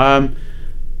enough. I'm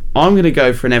going to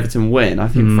go for an Everton win. I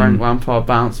think Frank Lampard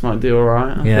bounce might do all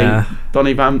right. I think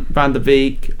Donny van der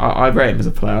Beek, I rate him as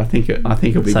a player. I think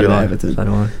he'll be good at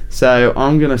Everton. So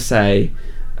I'm going to say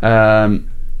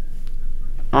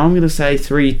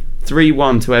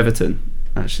 3-1 to Everton.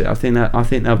 Actually, I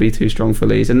think they'll be too strong for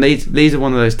Leeds, and Leeds are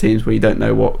one of those teams where you don't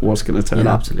know what's going to turn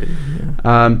up. Absolutely.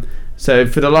 Yeah. So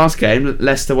for the last game,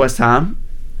 Leicester West Ham,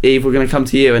 Eve, we're going to come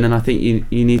to you, and then I think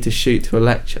you need to shoot to a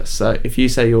lecture. So if you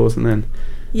say yours, and then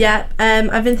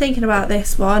I've been thinking about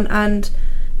this one, and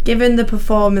given the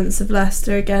performance of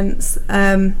Leicester against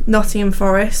Nottingham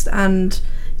Forest and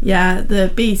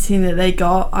the beating that they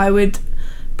got, I would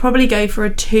probably go for a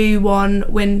 2-1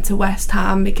 win to West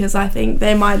Ham, because I think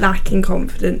they might lack in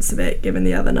confidence a bit given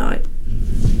the other night.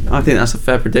 I think that's a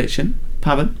fair prediction.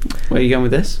 Pavan, where are you going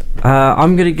with this?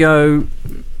 I'm going to go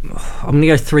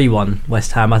 3-1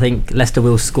 West Ham. I think Leicester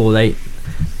will score. They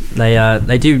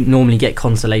do normally get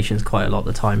consolations quite a lot of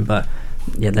the time, but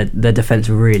their defence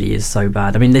really is so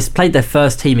bad. I mean, they played their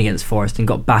first team against Forest and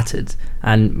got battered,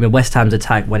 and West Ham's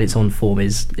attack when it's on form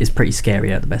is pretty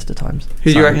scary at the best of times.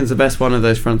 Who do you reckon's the best one of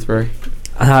those front three?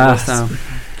 West Ham.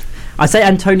 I'd say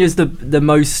Antonio's the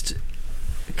most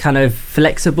kind of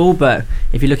flexible, but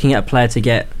if you're looking at a player to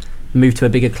get moved to a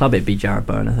bigger club, it'd be Jarrod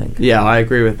Bowen, I think. Yeah, I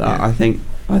agree with that. I think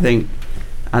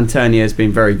Antonio's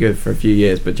been very good for a few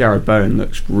years, but Jarrod Bowen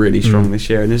looks really strong this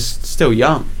year and is still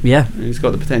young. Yeah. He's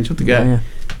got the potential to go. Yeah.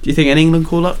 Do you think an England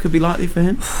call-up could be likely for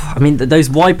him? I mean, those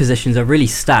wide positions are really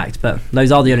stacked, but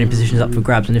those are the only positions up for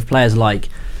grabs, and if players like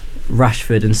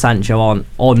Rashford and Sancho aren't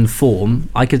on form,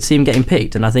 I could see him getting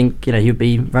picked, and I think he'd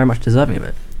be very much deserving of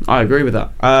it. I agree with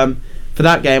that. For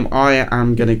that game, I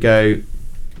am going to go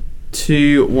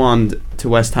 2-1 to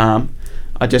West Ham.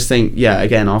 I just think,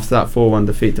 again, after that 4-1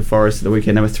 defeat to Forest at the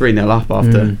weekend, they were 3-0 up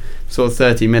after sort of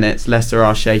 30 minutes. Leicester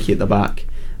are shaky at the back,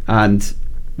 and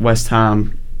West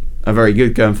Ham are very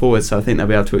good going forward, so I think they'll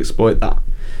be able to exploit that.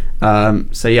 I'm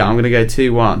going to go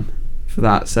 2-1 for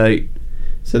that. So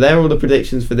they're all the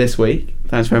predictions for this week.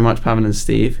 Thanks very much, Pavan and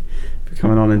Steve, for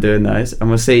coming on and doing those. And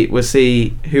we'll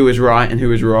see who was right and who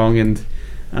was wrong, and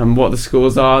what the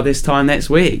scores are this time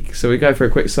next week. So we go for a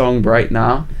quick song break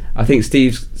now. I think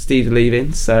Steve's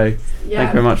leaving, so thank you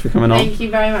very much for coming on. Thank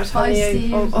you very much for having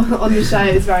you on the show.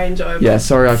 It's very enjoyable. Yeah,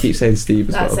 sorry I keep saying Steve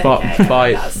as That's well. okay.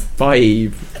 Bye,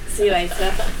 Eve. See you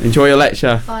later. Enjoy your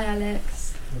lecture. Bye,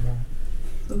 Alex.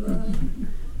 Bye-bye.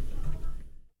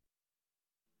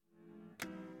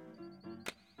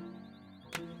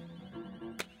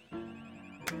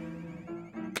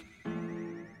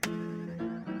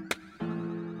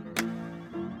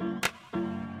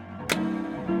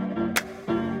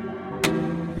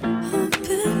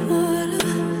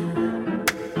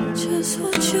 Just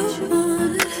what you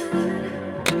wanted,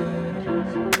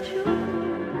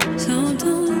 so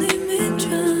don't leave me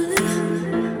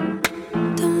drowning,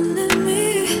 don't let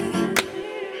me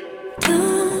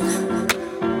down,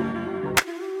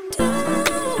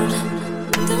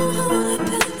 don't hold it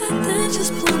back like that,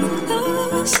 just pull me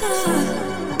closer,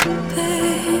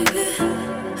 baby,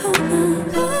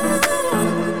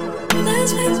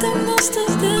 let's make the most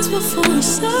of this before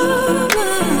it's over.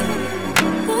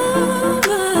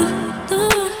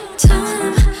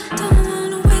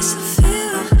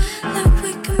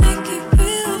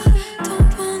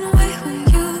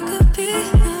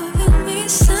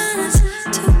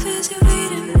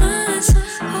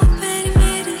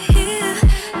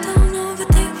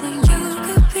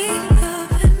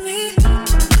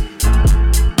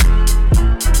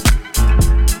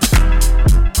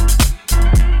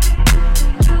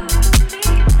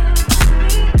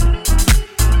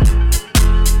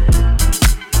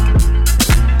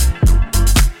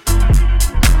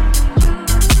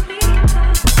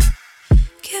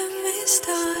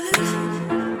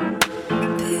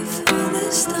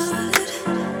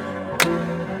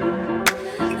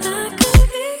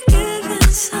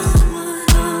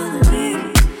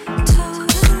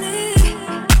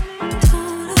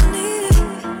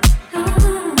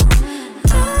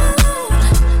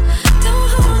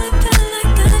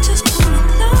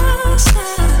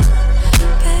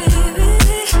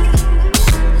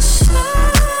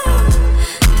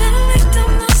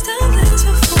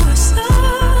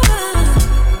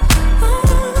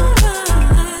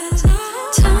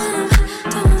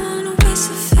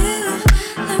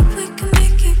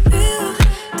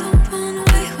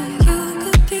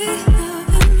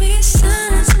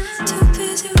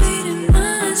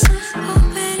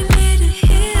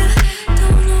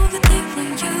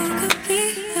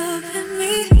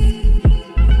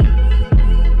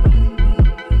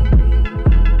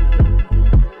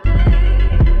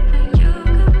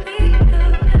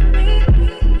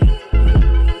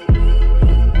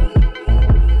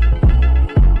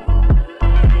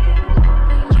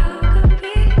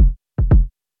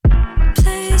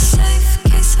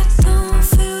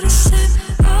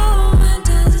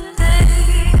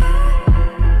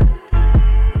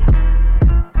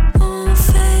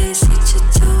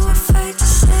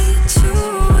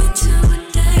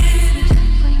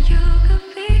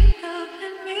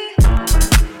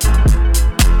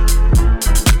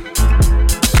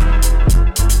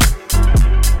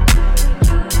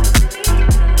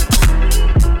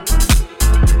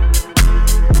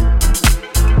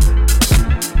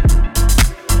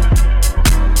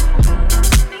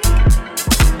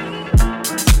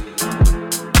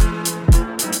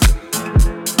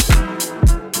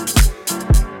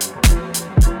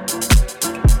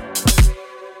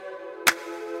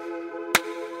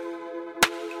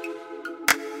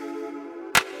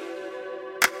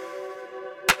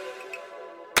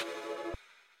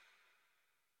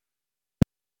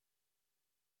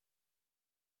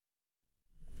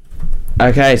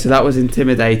 Okay, so that was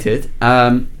Intimidated.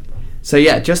 So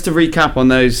yeah, just to recap on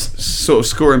those sort of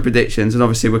scoring predictions, and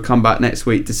obviously we'll come back next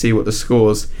week to see what the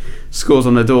scores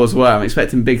on the doors were. I'm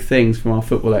expecting big things from our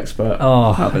football expert.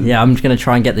 Pavan. Yeah, I'm just going to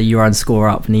try and get the Uran score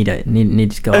up. Need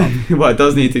to go up. Well, it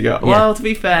does need to go up. Yeah. Well, to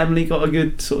be fair, Emily got a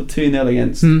good sort of 2-0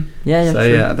 against. Yeah. So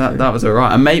true, yeah, that was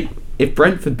alright. And mate, if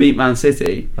Brentford beat Man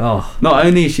City, not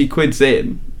only is she quids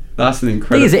in, that's an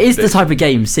incredible. Thing is, it is the type of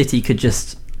game City could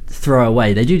just throw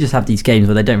away. They do just have these games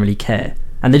where they don't really care,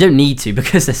 and they don't need to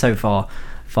because they're so far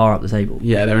up the table.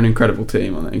 Yeah, they're an incredible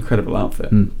team on an incredible outfit.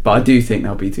 But I do think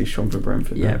they'll be too strong for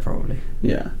Brentford. Yeah, now. probably.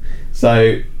 Yeah.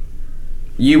 So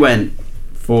you went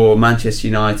for Manchester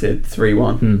United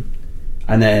 3-1,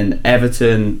 and then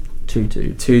Everton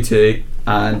 2-2,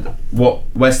 and what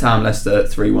West Ham Leicester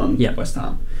 3-1. Yeah. West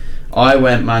Ham. I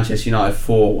went Manchester United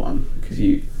 4-1 because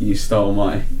you stole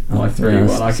my 3-1.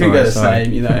 Yes, I could get the sorry.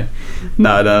 same, you know.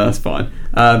 No, that's fine.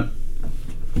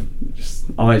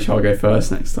 I'll make sure I go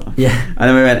first next time. Yeah. And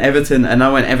then we went Everton, and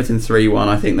I went Everton 3-1.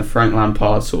 I think the Frank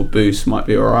Lampard sort of boost might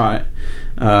be alright.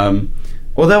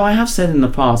 Although I have said in the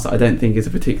past that I don't think he's a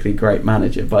particularly great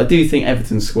manager, but I do think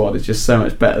Everton's squad is just so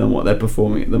much better than what they're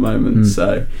performing at the moment.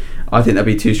 So I think they'll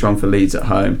be too strong for Leeds at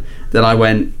home. Then I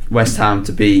went West Ham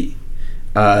to beat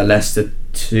Leicester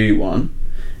 2-1.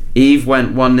 Eve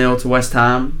went 1-0 to West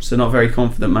Ham, so not very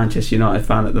confident Manchester United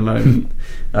fan at the moment.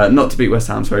 Not to beat West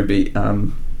Ham, sorry, beat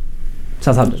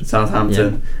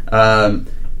Southampton. Yeah.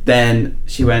 Then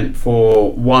she went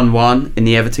for 1-1 in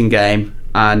the Everton game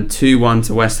and 2-1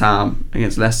 to West Ham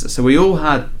against Leicester. So we all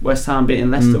had West Ham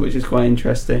beating Leicester, which is quite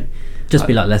interesting. Just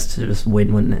be like Leicester to just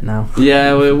win, wouldn't it now?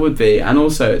 Yeah, well, it would be. And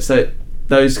also, so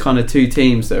those kind of two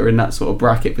teams that are in that sort of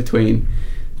bracket between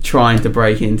trying to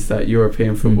break into that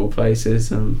European football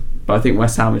places. But I think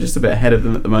West Ham are just a bit ahead of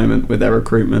them at the moment with their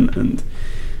recruitment and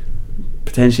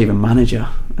potentially even manager.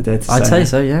 I'd say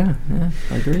so. Yeah,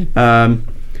 I agree.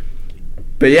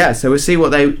 But yeah, so we'll see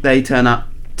what they turn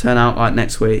out like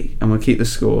next week, and we'll keep the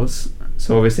scores.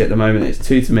 So obviously at the moment it's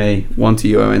 2 to me, 1 to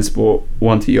UON Sport,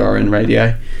 1 to URN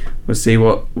Radio. We'll see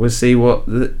what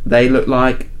they look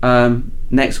like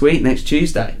next week, next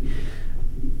Tuesday.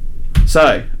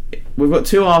 So we've got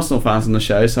 2 Arsenal fans on the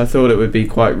show, so I thought it would be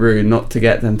quite rude not to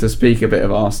get them to speak a bit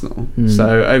of Arsenal.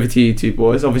 So over to you two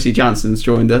boys. Obviously Jansen's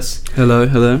joined us.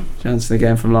 Hello. Jansen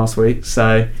again from last week.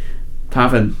 So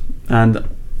Pavan and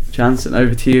Jansen,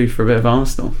 over to you for a bit of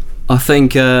Arsenal. I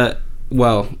think,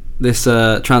 this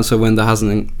transfer window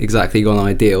hasn't exactly gone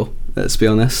ideal, let's be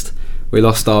honest. We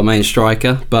lost our main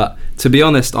striker, but to be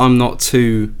honest, I'm not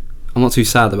too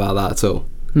sad about that at all.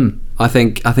 I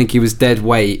think he was dead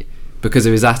weight because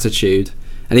of his attitude,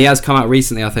 and he has come out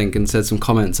recently, I think, and said some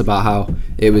comments about how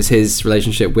it was his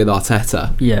relationship with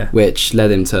Arteta, which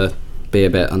led him to be a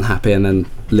bit unhappy and then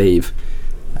leave.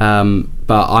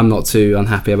 But I'm not too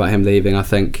unhappy about him leaving. I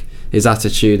think his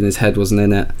attitude and his head wasn't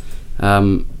in it.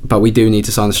 But we do need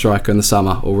to sign a striker in the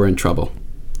summer, or we're in trouble.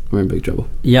 We're in big trouble.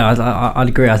 Yeah, I'd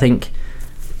agree. I think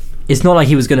it's not like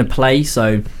he was going to play,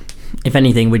 so if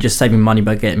anything, we're just saving money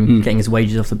by getting his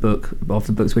wages off the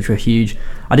books, which were huge.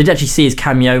 I did actually see his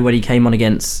cameo when he came on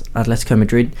against Atletico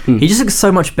Madrid. He just looks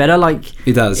so much better. Like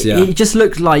he does, yeah. He just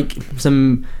looked like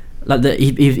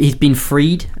he's been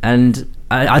freed, and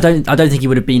I don't think he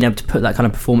would have been able to put that kind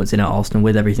of performance in at Arsenal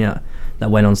with everything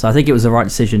that went on. So I think it was the right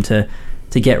decision to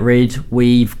get rid.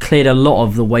 We've cleared a lot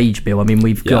of the wage bill. I mean,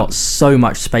 we've got so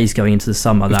much space going into the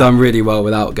summer. We've done really well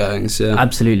with outgoings. Yeah,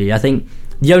 absolutely. I think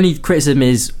the only criticism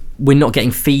is we're not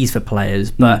getting fees for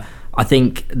players, but I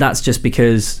think that's just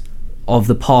because of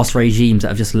the past regimes that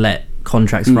have just let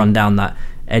contracts run down, that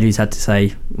Edu's had to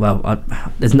say, well,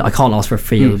 I can't ask for a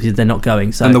fee because they're not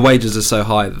going. So, and the wages are so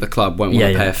high that the club won't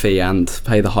want to pay a fee and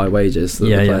pay the high wages that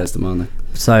the players demanding.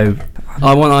 So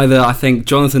I want I think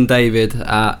Jonathan David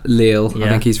at Lille, I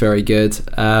think he's very good.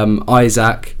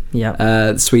 Isaac,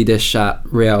 Swedish at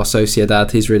Real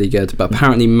Sociedad, he's really good. But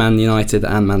apparently Man United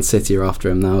and Man City are after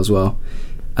him now as well.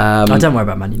 Don't worry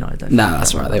about Man United though. No,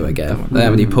 that's right, they won't get him. They don't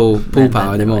have any pull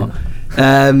power anymore.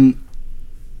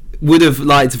 Would have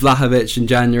liked Vlahovic in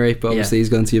January, but obviously he's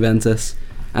gone to Juventus.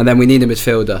 And then we need a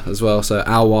midfielder as well, so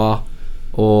Alwar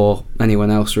or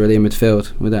anyone else really in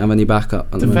midfield. We don't have any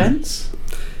backup at the moment. Defence?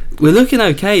 We're looking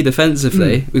okay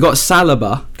defensively. We got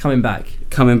Saliba coming back,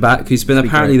 who's been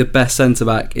apparently the best centre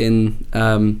back in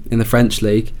the French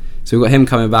league. So we've got him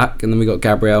coming back, and then we got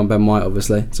Gabriel and Ben White,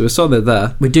 obviously. So we're solid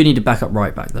there. We do need a backup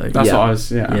right back though. That's what I was.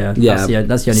 That's the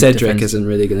only Cedric defense. isn't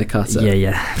really going to cut it.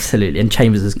 Yeah, absolutely. And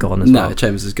Chambers is gone as well. No,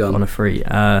 Chambers is gone on a free.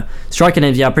 Striker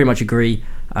names, I pretty much agree.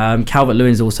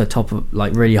 Calvert-Lewin's also top of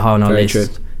really high on our list. True.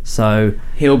 So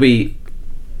he'll be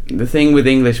the thing with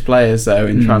English players though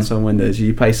in transfer windows,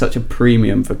 you pay such a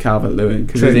premium for Calvert-Lewin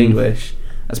because he's English,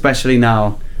 especially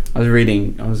now. I was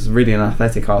reading an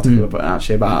Athletic article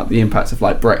about the impacts of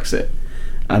like Brexit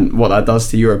and what that does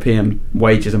to European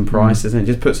wages and prices, and it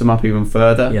just puts them up even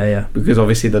further. Yeah. Because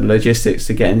obviously the logistics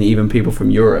to getting even people from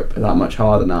Europe are that much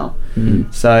harder now.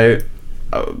 So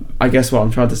I guess what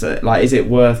I'm trying to say, like, is it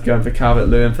worth going for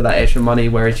Calvert-Lewin for that extra money,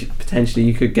 where potentially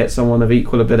you could get someone of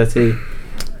equal ability?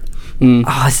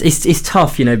 It's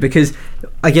tough, because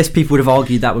I guess people would have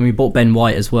argued that when we bought Ben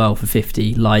White as well for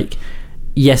 50. Like,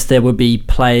 yes, there would be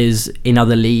players in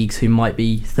other leagues who might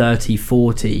be 30,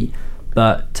 40,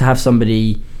 but to have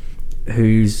somebody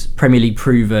who's Premier League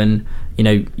proven,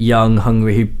 young,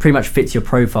 hungry, who pretty much fits your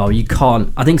profile, you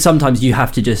can't. I think sometimes you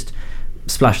have to just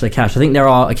splash the cash. I think there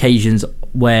are occasions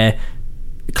where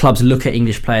clubs look at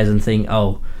English players and think,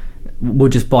 oh, we'll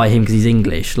just buy him because he's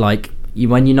English. Like,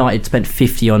 when United spent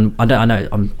 50 on, I know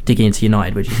I'm digging into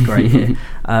United, which is great here,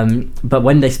 but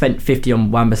when they spent 50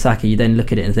 on Wan-Bissaka, you then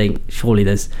look at it and think, surely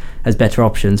there's better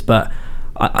options. But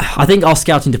I think our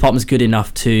scouting department's good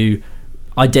enough to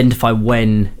identify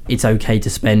when it's okay to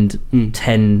spend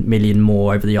 10 million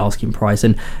more over the asking price,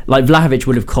 and like Vlahovic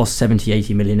would have cost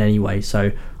 70-80 million anyway,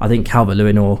 so I think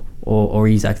Calvert-Lewin or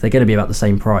Isak, they're going to be about the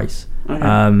same price.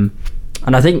 And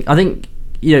I think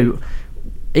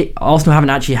Arsenal haven't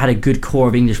actually had a good core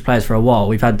of English players for a while.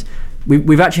 We've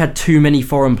actually had too many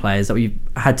foreign players that we've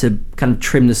had to kind of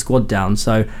trim the squad down.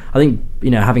 So I think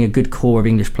having a good core of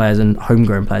English players and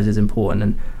homegrown players is important.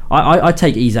 And I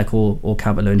take Isak or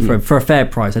Calvert-Lewin for a fair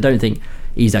price. I don't think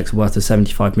Isak's worth a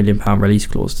 £75 million release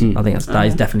clause. I think that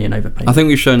is definitely an overpay. I think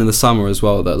we've shown in the summer as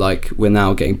well that like we're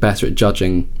now getting better at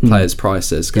judging players'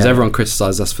 prices, because everyone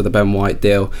criticised us for the Ben White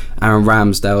deal, Aaron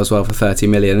Ramsdale as well for 30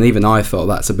 million, and even I thought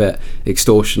that's a bit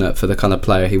extortionate for the kind of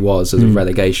player he was as a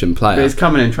relegation player. But he's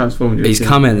come in and transformed. He's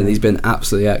come in and he's been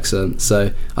absolutely excellent.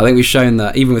 So I think we've shown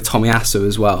that even with Tommy Asu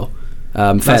as well,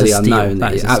 fairly unknown,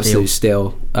 absolute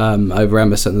steal over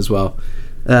Emerson as well.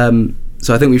 So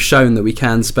I think we've shown that we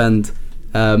can spend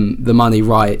the money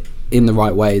right in the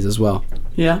right ways as well.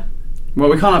 Yeah. Well,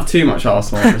 we can't have too much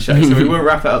Arsenal on the show, so we will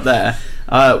wrap it up there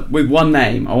with one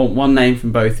name. I want one name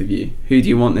from both of you. Who do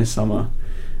you want this summer?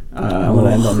 We'll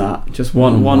end on that. Just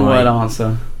one word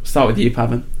answer. Start with you,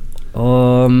 Pavan.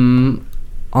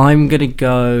 I'm gonna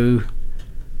go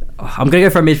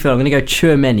for a midfield. I'm gonna go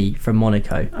Tchouaméni from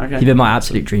Monaco. Okay. He's been my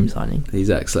absolute dream signing. He's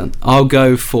excellent. I'll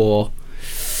go for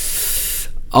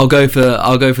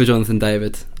Jonathan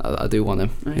David. I do want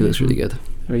him. Okay. He looks really good.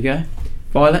 There we go.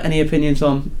 Violet, any opinions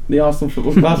on the Arsenal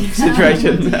Football Club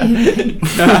situation?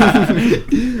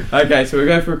 Okay, so we'll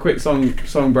go for a quick song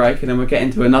break, and then we'll get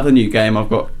into another new game I've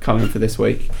got coming for this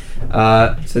week.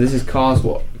 So this is Car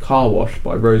Wash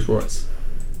by Rose Royce.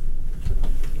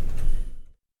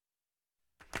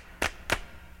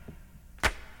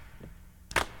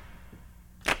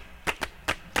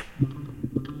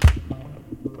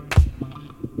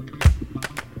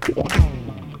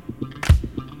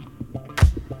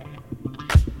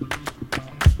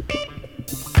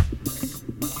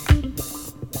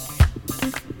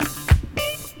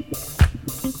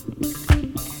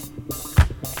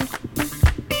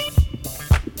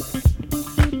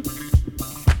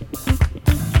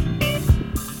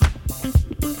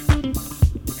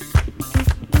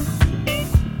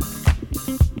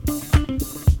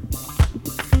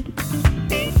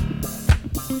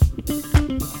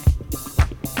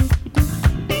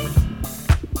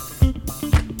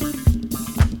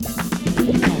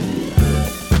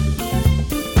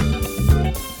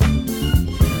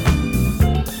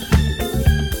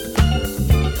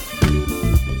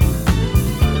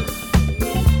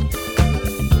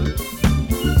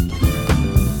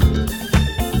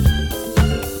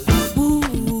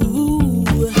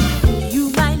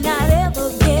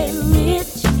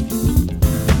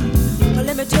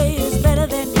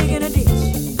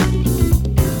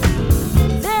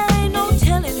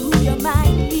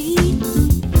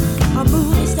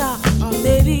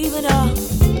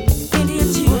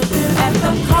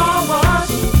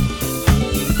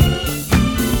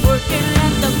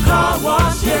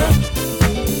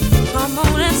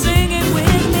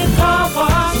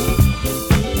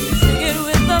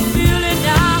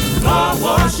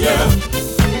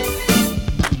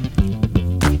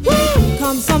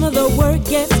 Some of the work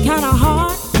gets kinda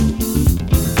hard,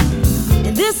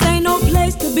 and this ain't no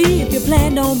place to be if you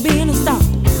plan on being a star.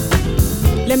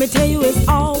 Let me tell you, it's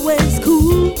always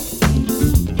cool,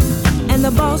 and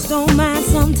the boss don't mind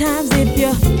sometimes if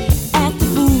you act the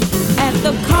fool at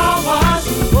the car wash.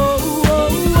 Whoa, whoa,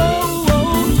 whoa,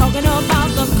 whoa, talking about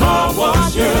the car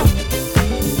wash, yeah.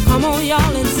 Come on,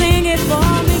 y'all, and sing it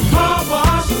for me.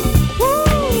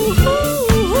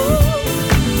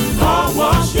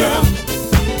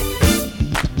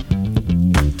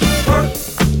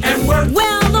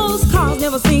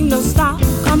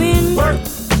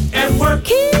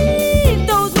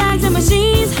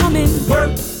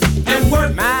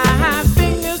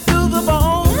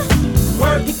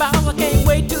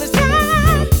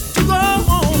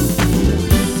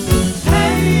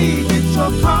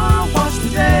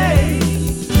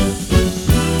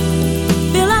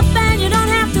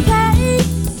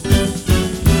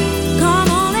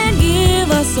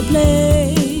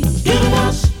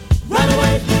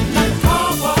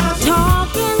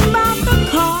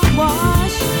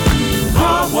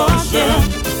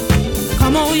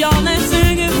 y'all and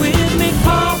sing it with me.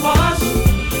 Car wash.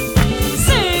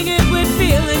 Sing it with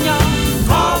feeling, y'all.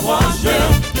 Car wash,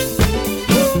 yeah.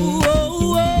 Oh,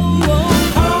 oh, oh,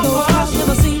 oh. Those cars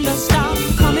never seem to stop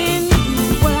coming.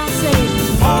 What I say,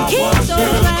 keep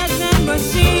those rags and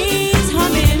machines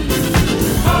humming.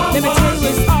 Let me tell you,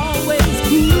 it's always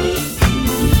cool.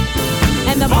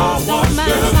 And the boss don't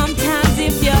mind sometimes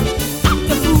if you act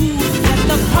the fool at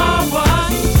the car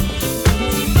wash.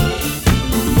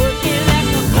 Working at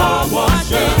the car wash,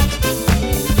 yeah.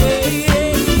 Yeah, yeah,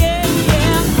 yeah,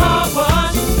 yeah. Car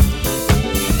wash.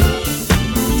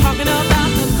 Talking about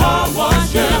the car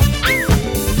wash, yeah.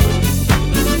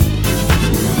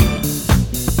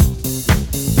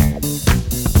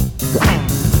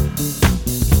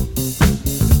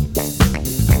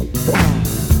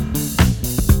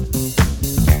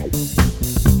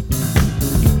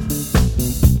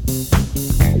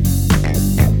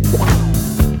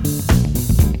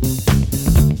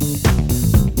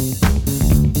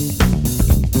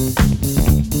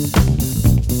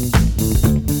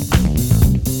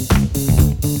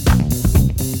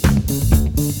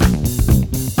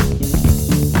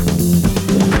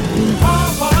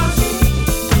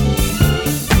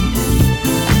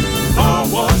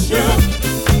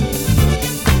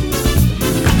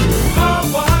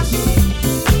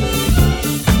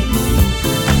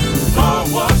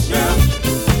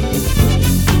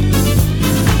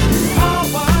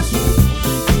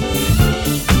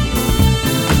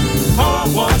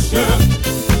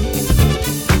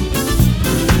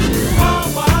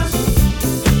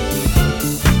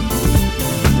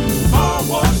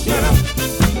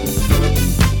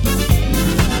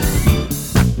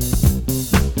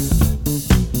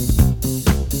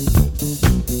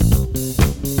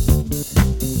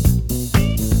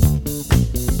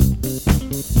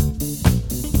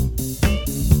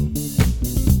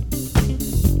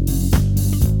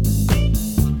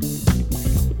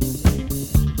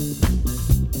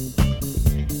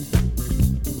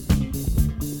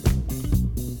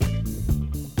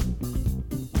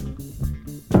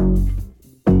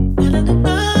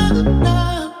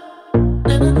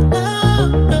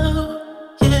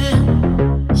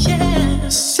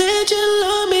 Said you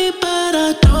love me, but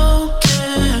I don't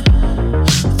care.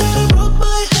 That I broke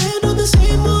my hand on the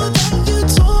same one that you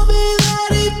told me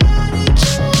that it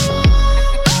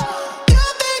you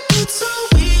think it's so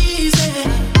easy.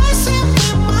 I sit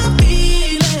with my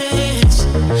feelings.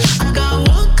 I got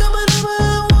one coming over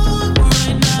and one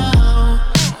right now.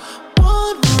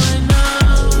 One right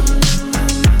now.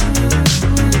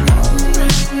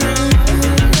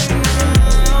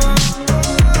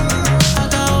 I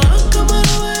got one coming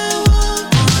over and one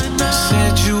right now.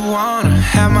 Said you wanna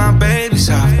have my babies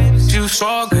out. You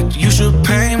so good, you should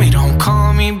pay me. Don't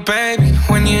call me baby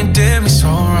when you did me so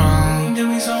wrong.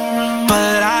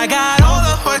 But I got all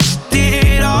of what you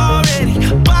did already.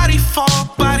 Body for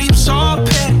body, so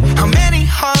petty. How many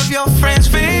of your friends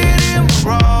fit in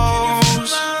my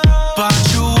roles? But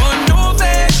you would know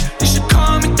that you should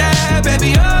call me dad,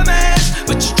 baby, a mess.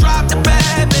 But you dropped the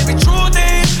bad, baby, truth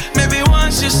is maybe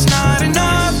one's just not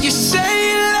enough. You say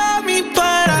you love me,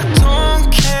 but I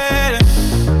don't care.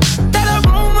 That I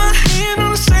broke my hand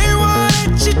on the same one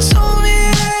that you told me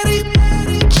that it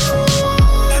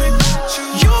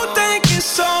you think it's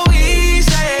so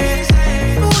easy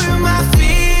with my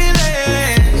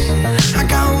feelings. I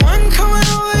got one coming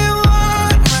over and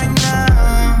one right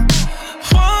now.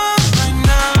 One right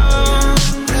now.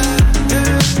 One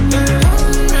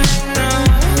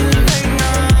right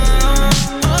now.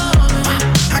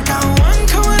 I got one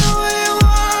coming over and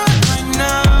one right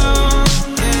now.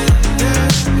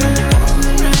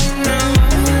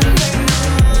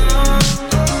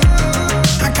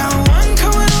 I got one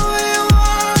coming over and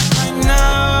one right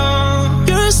now.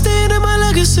 You're a stain in my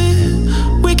legacy.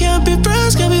 We can't be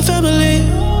friends, can't be family.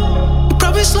 You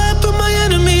probably slept with my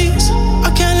enemies.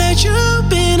 I can't let you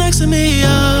be next to me.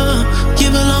 You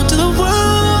belong to the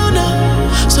world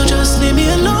now, so just leave me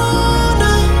alone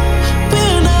now.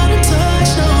 We're not in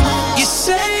touch no more. You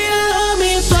say you love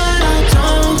me, but I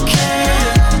don't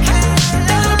care.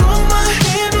 That I broke my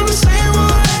hand on the same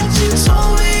one that you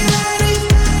told me that it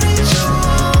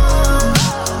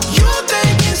you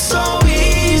think it's so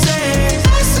easy.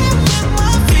 I sit with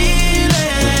my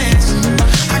feelings.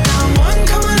 I got one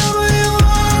coming over and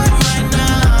one right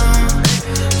now.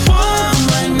 One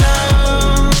right now.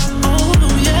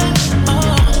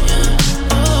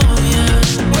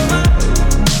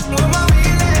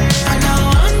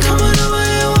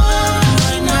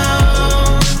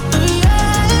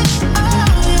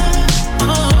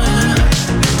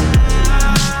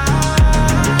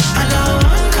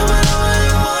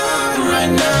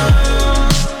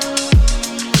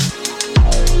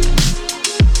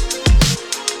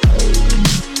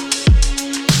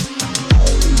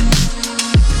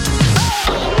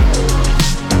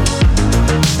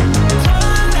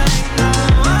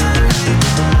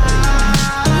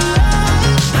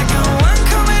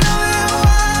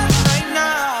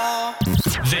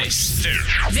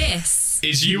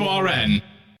 is URN.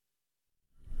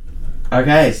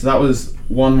 Okay, so that was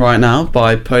One Right Now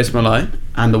by Post Malone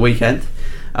and The Weeknd.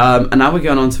 And now we're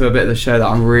going on to a bit of the show that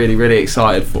I'm really, really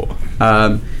excited for.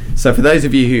 So for those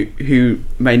of you who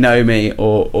may know me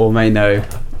or may know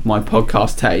my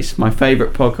podcast taste, my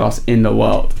favourite podcast in the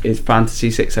world is Fantasy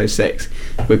 606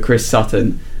 with Chris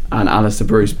Sutton and Alistair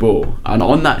Bruce Ball. And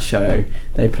on that show,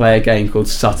 they play a game called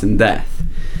Sutton-Death.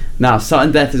 Now,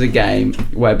 Sutton-Death is a game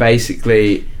where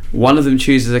basically one of them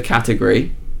chooses a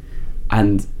category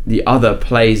and the other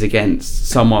plays against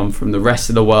someone from the rest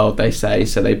of the world, they say.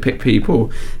 So they pick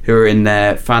people who are in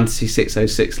their Fantasy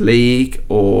 606 league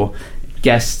or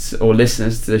guests or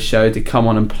listeners to the show to come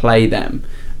on and play them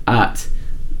at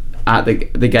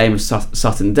the game of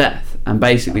Sutton-Death. And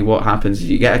basically what happens is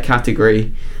you get a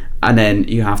category and then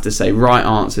you have to say right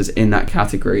answers in that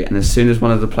category, and as soon as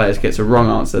one of the players gets a wrong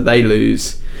answer, they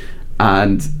lose,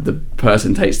 and the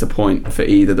person takes the point for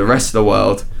either the rest of the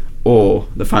world or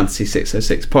the Fantasy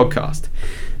 606 podcast.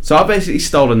 So I've basically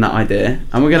stolen that idea,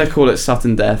 and we're going to call it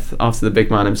Sutton-Death after the big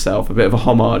man himself, a bit of a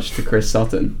homage to Chris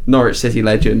Sutton, Norwich City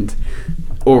legend,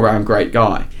 all-round great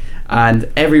guy.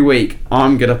 And every week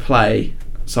I'm going to play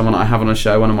someone I have on a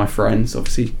show, one of my friends,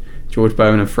 obviously George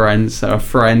Bowman and friends, so a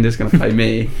friend is going to play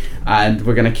me, and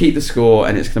we're going to keep the score,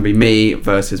 and it's going to be me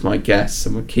versus my guests,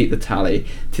 and we'll keep the tally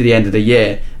to the end of the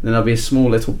year, and then there'll be a small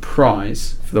little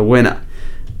prize for the winner,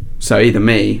 so either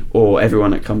me or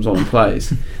everyone that comes on and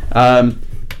plays.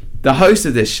 The host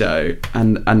of this show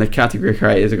and the category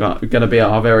creators are going to be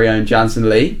our very own Jansen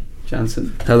Lee.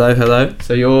 Jansen. Hello.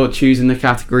 So you're choosing the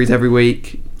categories every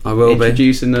week. I will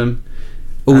introducing them.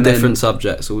 All different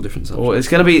subjects. Or it's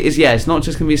going to be. It's not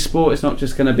just going to be sport. It's not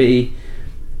just going to be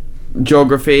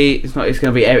geography. It's going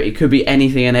to be. It could be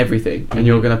anything and everything. And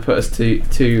you're going to put us to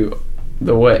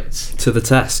the wits. To the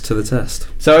test.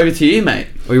 So over to you, mate.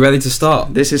 Are we ready to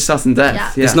start? This is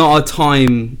Sutton-Death. Yeah. It's not a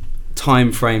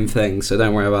time frame thing, so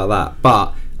don't worry about that.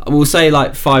 But we'll say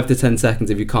like 5 to 10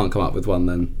 seconds. If you can't come up with one,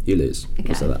 then you lose. Okay.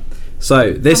 We'll say that.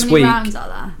 So this How many week rounds are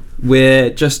there? we're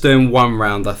just doing one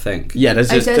round, I think. Yeah, there's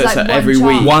just so it's like every one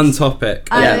week. chance. One topic.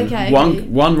 Oh, Yeah, okay.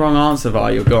 one wrong answer, Vi,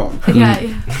 you're gone.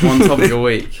 Okay. One topic a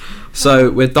week.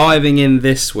 So we're diving in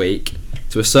this week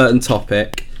to a certain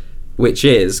topic, which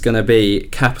is going to be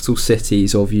capital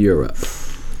cities of Europe.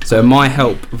 So my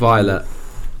help, Violet.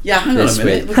 Yeah, hang on a This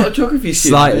minute. week. We've got a geography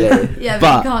student. Slightly. Yeah,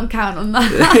 But- but you can't count on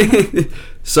that.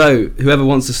 So whoever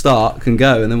wants to start can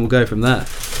go, and then we'll go from there.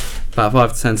 About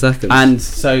 5 to 10 seconds. And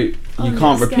so you I'm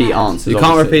can't scared. repeat answers. you can't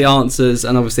obviously. repeat answers,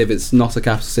 and obviously if it's not a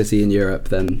capital city in Europe,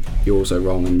 then you're also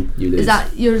wrong and you lose. Is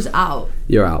that yours out?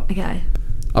 You're out. Okay.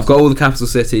 I've got all the capital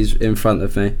cities in front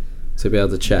of me to be able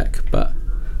to check, but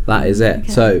that is it. Okay.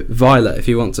 So Violet, if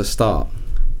you want to start.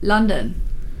 London.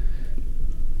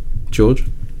 George,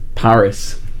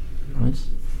 Paris. Nice.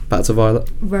 back to Violet.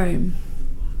 Rome.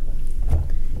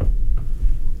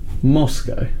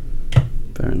 Moscow.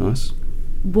 Very nice.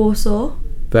 Warsaw.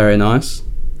 Very nice.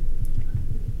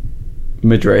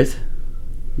 Madrid.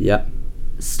 Yep.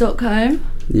 Stockholm.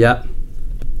 Yep.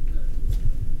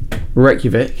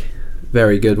 Reykjavik.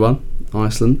 Very good one.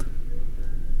 Iceland.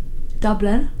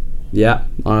 Dublin. Yep.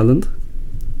 Ireland.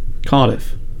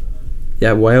 Cardiff.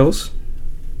 Yeah. Wales.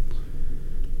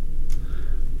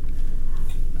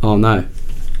 Oh no.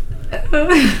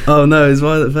 Oh no, is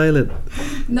Violet failing?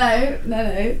 No.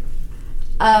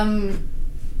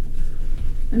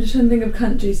 I'm just trying to think of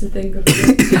countries to think of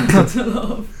the capital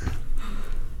of.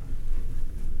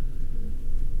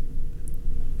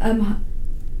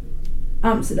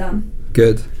 Amsterdam.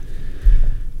 Good.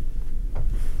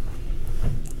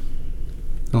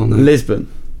 Oh no.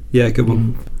 Lisbon. Yeah, good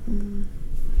one.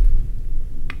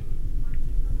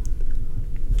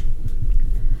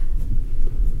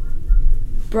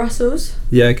 Brussels.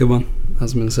 Yeah, good one.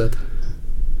 Hasn't been said.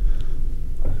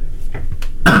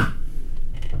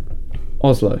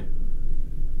 Oslo.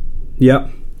 Yep.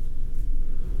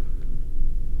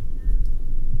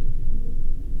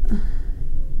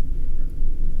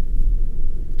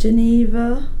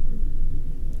 Geneva.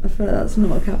 I feel like that's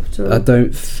not a capital. I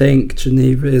don't think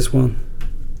Geneva is one.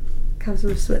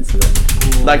 Capital of Switzerland.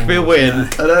 That could be a win.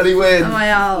 An early win. Am I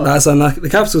out? That's unlucky. The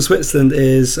capital of Switzerland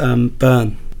is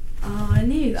Bern. Oh, I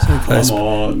knew that. Close. Come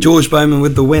on. George Bowman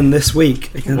with the win this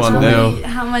week. Against 1-0.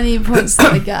 How many points did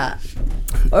I get?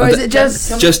 Or is it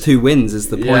just... Just who wins is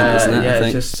the point, isn't it? Yeah, I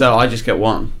think. just so I just get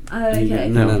one. Oh, okay.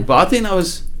 No. But I think that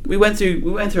was we went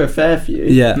through a fair few.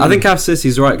 Yeah, I think capital city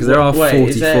is right because there are Wait,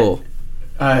 is 44.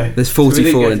 Oh, There's so we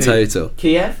didn't 44 go in through total.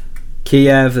 Kiev.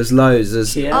 Kiev, there's loads.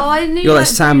 There's Kiev? Oh, I knew. you got like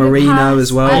San Marino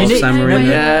as well. I knew- San Marino.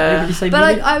 Yeah. But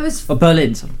like I was. Or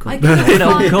Berlin. Oh I God, couldn't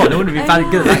oh find- God, I wouldn't be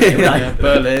bad good at that game. Yeah,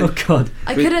 Berlin. Oh God.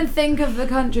 I couldn't think of the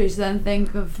countries, then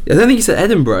think of I don't think you said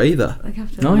Edinburgh either. the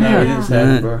capital. Oh, No, yeah. we didn't say Yeah.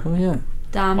 Edinburgh. Oh yeah.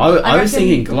 Damn. I was reckon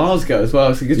thinking Glasgow as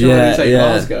well. So good job Yeah, you say yeah.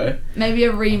 Glasgow. maybe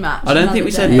a rematch. I don't think another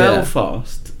we said day. Yeah.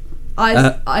 Belfast.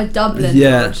 I Dublin.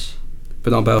 yeah. George.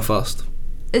 But not Belfast.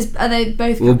 Are they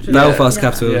both? Well, capitals? Belfast Yeah.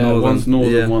 capital of Yeah, Northern. one's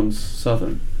northern, Yeah. one's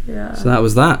southern. Yeah. So that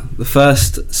was that. The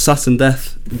first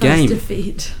Sutton-Death game.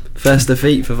 Defeat. First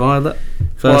defeat for Violet.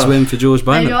 First Well, win for George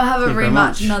Maybe Bowman. I'll have a Thank you very rematch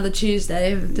much. another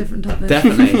Tuesday with a different topic.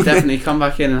 Definitely come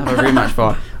back in and have a rematch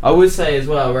fight. I would say as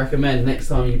well, recommend next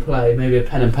time you play, maybe a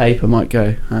pen and paper might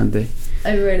go handy.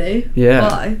 Oh really? Yeah.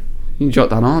 Why? You can jot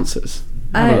down answers.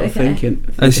 Oh, Have a little okay. thinking.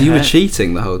 Oh, so you were ahead.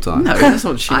 cheating the whole time? No, that's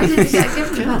not I cheating. didn't get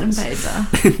given pen and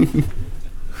paper.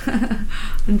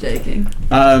 I'm joking.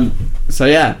 So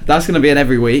yeah, that's going to be in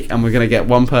every week, and we're going to get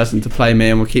one person to play me,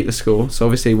 and we'll keep the score. So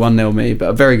obviously 1-0 me, but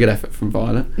a very good effort from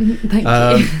Violet. Thank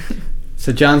you.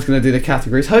 So Jan's going to do the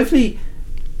categories. Hopefully,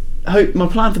 my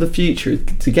plan for the future is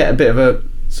to get a bit of a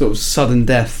sort of sudden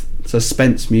death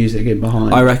suspense music in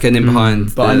behind. I reckon in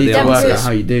behind. But I need to Yeah, work but- out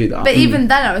how you do that. But even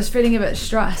then, I was feeling a bit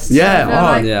stressed. Yeah, So I feel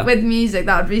like yeah. with music,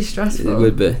 that would be stressful. It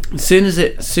would be. As soon as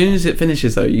it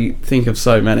finishes though, you think of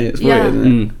so many. It's Yeah. weird, isn't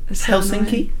it? Mm. It's so Helsinki.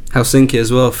 annoying. Helsinki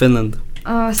as well, Finland.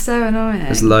 Oh, so annoying.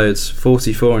 There's loads.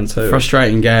 44 in total.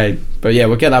 Frustrating game. But yeah,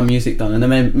 we'll get that music done, and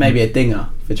then maybe a dinger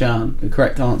for Jan. The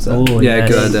correct answer. Oh, Yeah, yes.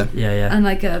 good idea. Yeah, yeah. And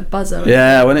like a buzzer.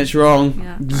 Yeah, when it's wrong.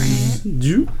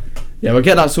 Yeah. Yeah, we'll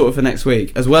get that sorted for next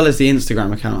week, as well as the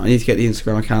Instagram account. I need to get the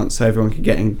Instagram account so everyone can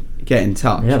get in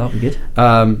touch. Yeah, that'd be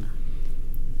good.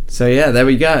 So yeah, there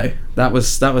we go. That was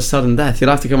Sudden Death.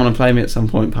 You'll have to come on and play me at some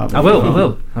point, Pavan.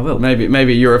 I will.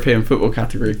 Maybe a European football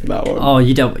category for that one. Oh,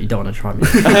 you don't want to try me.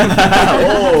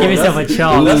 Oh, Give yourself a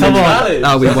chance. that's Come a on. challenge.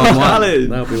 That'll be That's a 1-1. challenge.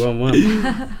 That'll be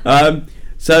 1-1.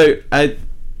 So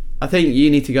I think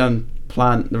you need to go and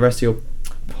plan the rest of your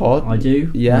pod. I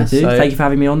do. Yeah, I do. so- Thank you for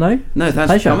having me on, though. No, thanks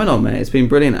Pleasure. for coming on, mate. It's been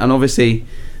brilliant, and obviously,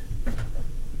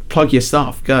 plug your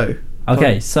stuff. Go.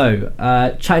 Okay, so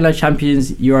Chatting Like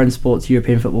Champions, URN Sports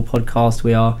European Football Podcast.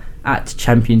 We are at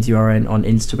Champions URN on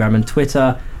Instagram and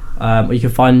Twitter. Or you can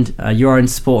find URN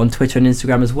Sport on Twitter and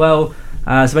Instagram as well.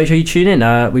 So make sure you tune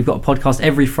in. We've got a podcast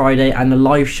every Friday and a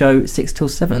live show 6 till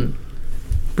 7.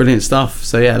 Brilliant stuff.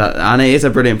 So yeah, and it is a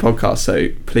brilliant podcast. So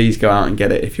please go out and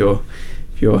get it if you're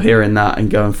hearing that, and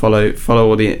go and follow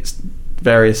all the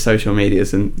various social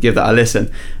medias and give that a listen.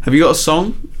 Have you got a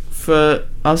song for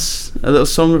us? A little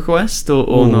song request or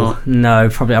Ooh, not? No,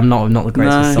 probably. I'm not the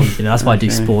greatest No. song. You know, that's why I do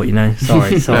Okay. sport. You know,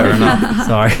 sorry. Fair enough.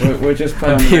 Sorry. We'll just play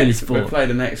I'm on the purely next, sport. we'll play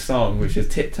the next song, which is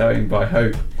Tiptoeing by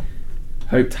Hope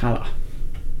Taller.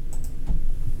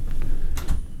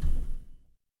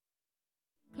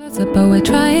 Closer, but we're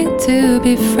trying to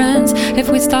be friends. If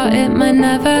we start, it might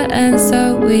never end,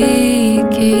 so we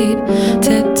keep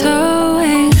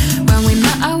tiptoeing. When we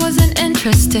met, I wasn't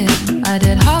interested. I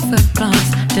did half a glance,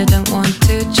 didn't want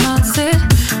to chance it.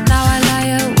 Now I lie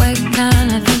awake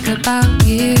and I think about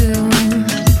you.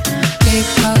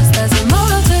 Because there's a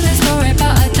moral to this story,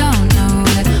 but I don't know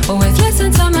it. Always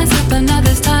listen to myself, but now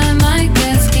this time I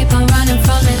guess keep on running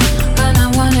from it. When I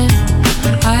want it,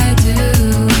 I do.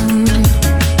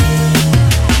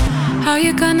 How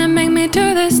you gonna make me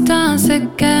do this dance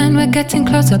again? We're getting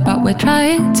closer, but we're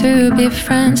trying to be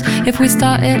friends. If we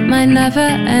start, it might never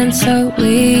end, so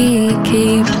we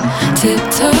keep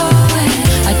tiptoeing.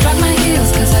 I drag my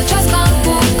heels, cause I just can't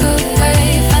walk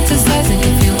away. Fantasizing,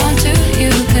 if you want to,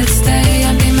 you could stay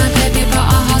and be my baby, but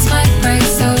our hearts might break,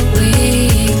 so we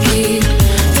keep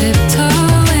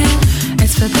tiptoeing.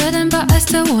 It's forbidden, but I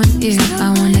still want you. I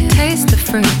wanna taste the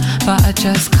fruit, but I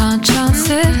just can't chance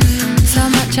it. So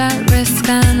much at risk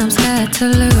and I'm scared to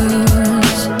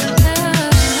lose.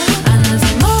 And there's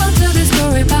a more to this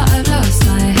story, but I've lost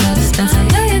my head. There's a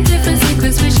million different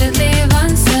secrets we should leave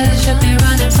unsaid. Should be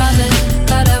running from it,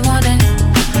 but I want it,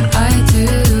 I do.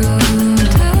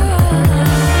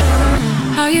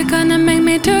 How you gonna make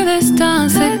me do this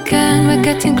dance again? We're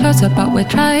getting closer, but we're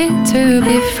trying to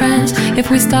be friends. If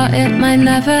we start, it might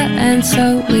never end,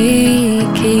 so we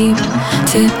keep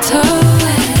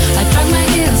tiptoeing. I drag my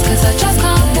heels, cause I just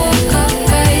can't walk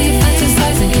away.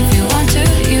 Fantasizing, if you want to,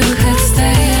 you could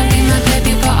stay and be my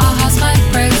baby, but our hearts might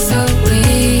break, so we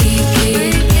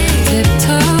keep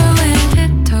tiptoeing.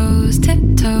 Tiptoes,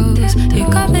 tiptoes, you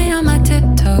got me on my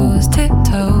tiptoes,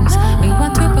 tiptoes. We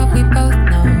want to, but we both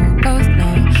know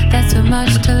there's too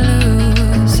much to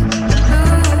lose.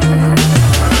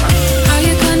 How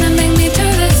you gonna make me do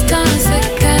this dance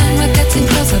again? We're getting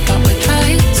closer, but we're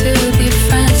trying to be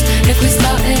friends. If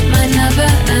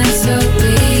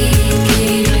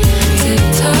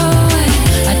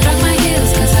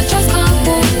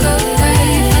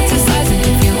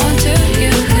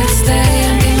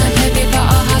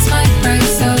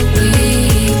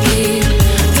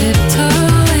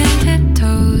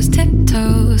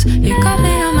tiptoes. You got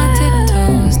me on my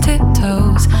tiptoes,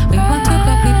 tiptoes. We want to,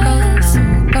 but we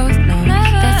both know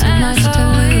there's too much to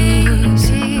lose.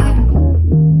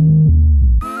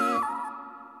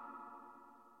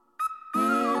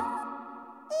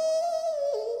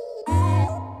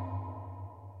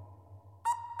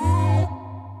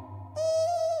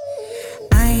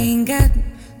 I ain't got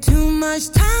too much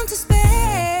time to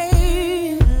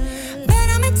spare, but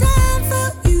I'm in time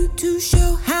for you to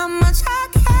show how much I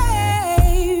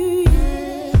care.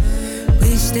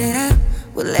 Wish that I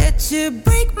would let you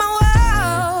break my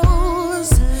walls,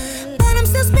 but I'm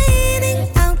still spinning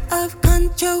out of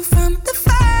control from the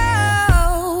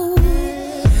fall.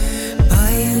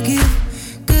 Boy, you give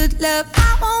good love,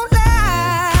 I won't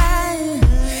lie.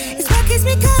 It's what keeps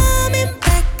me coming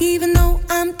back, even though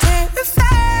I'm terrified.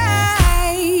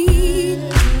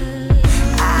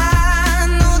 I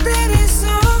know that it's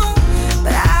wrong,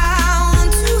 but I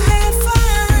want to have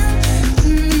fun.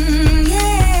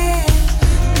 Yeah,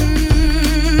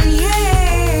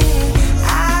 yeah. I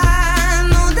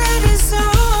know that it's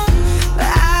wrong, but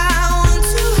I want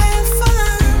to have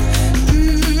fun.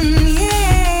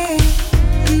 Yeah,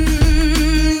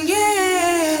 yeah.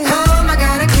 Oh my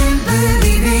God, I can't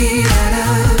believe it. Out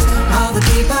of all the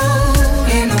people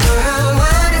in the world,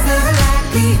 what is the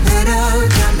likelihood of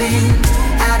jumping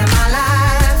out of my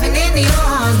life and into your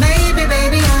arms? Maybe,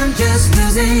 baby, I'm just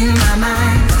losing my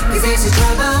mind. 'Cause this is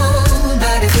trouble,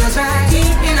 but it feels right.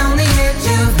 Keeping on the edge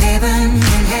of heaven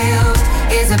and hell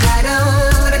is a battle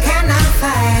that I cannot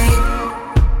fight.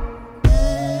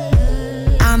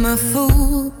 I'm a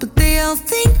fool, but they all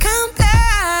think I'm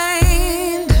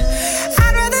blind.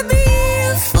 I'd rather be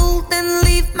a fool than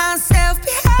leave myself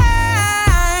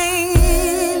behind.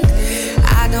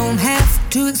 I don't have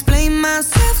to explain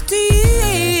myself to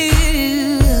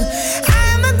you.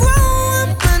 I'm a grown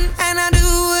woman and I do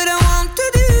what I want to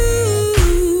do.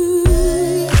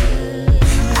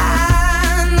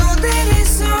 I know that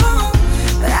it's wrong,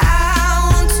 but I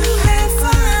want to have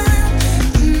fun.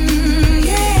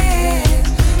 Yeah,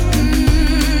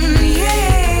 yeah.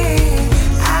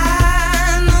 I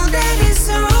know that it's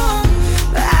wrong,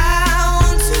 but I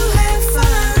want to have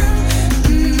fun.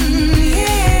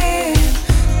 Yeah,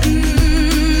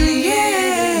 yeah.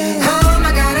 Oh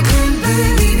my God, I can't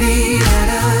believe it. Out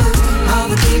of all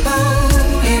the people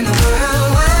in the world,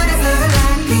 what is the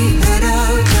likelihood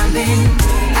of jumping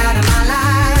out of my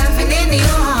life and into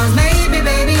your arms? Maybe,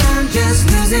 baby, I'm just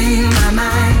losing my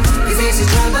mind. 'Cause this is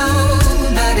trouble,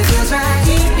 but it feels right.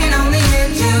 Keeping on the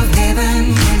edge of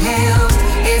heaven and hell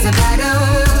is a battle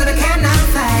that I cannot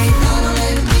fight. Lord, don't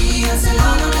let me, I said,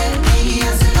 Lord, don't let me,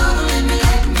 I said, Lord, don't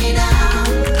let me down.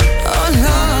 Oh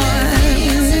Lord,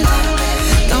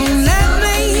 don't let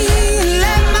me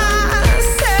let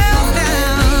myself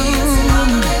down.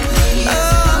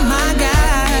 Oh my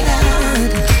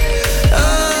God.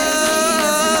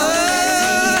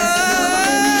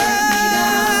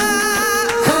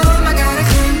 Oh my God, I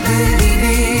can't believe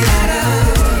it. Out of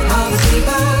all the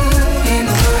people in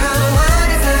the world, what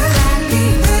is the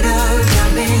likelihood of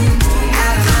jumping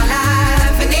out of my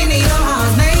life and into your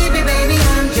arms? Maybe, baby,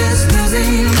 I'm just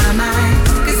losing my mind.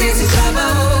 'Cause this is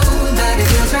trouble, but it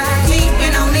feels right.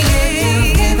 Keeping on the edge of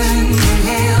heaven and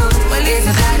hell. Well, it's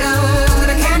a battle that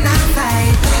I cannot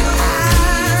fight.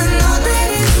 I know that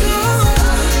it's wrong,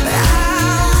 but I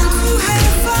want to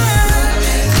have fun.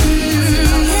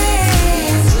 Yeah,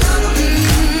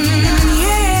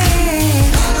 yeah.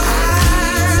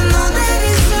 I know that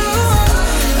it's wrong,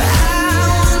 but I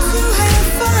want to have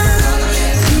fun.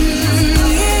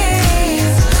 Yeah,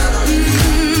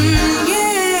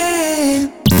 yeah.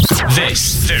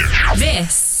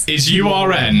 This is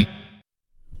URN.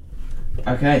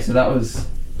 Okay, so that was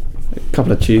a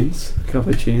couple of tunes.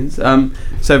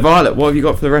 So Violet, what have you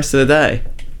got for the rest of the day?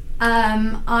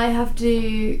 I have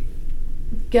to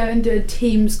go and do a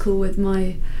Teams call with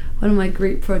one of my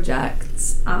group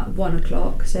projects at 1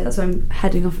 o'clock, so that's why I'm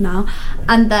heading off now.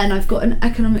 And then I've got an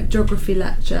economic geography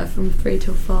lecture from 3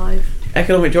 till 5.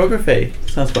 Economic geography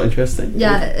sounds quite interesting.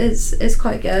 Yeah, it's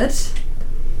quite good.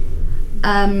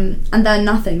 And then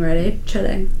nothing really,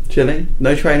 chilling.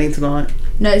 No training tonight.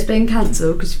 No, it's been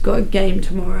cancelled because we've got a game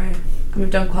tomorrow, and we've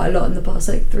done quite a lot in the past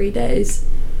 3 days.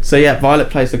 So yeah, Violet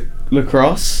plays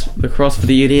lacrosse for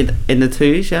the uni in the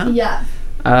twos. Yeah. Yeah.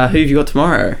 Who have you got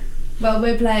tomorrow? Well,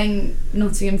 we're playing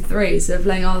Nottingham 3, so we're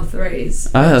playing our 3s.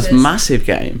 Oh, that's a massive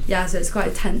game. Yeah, so it's quite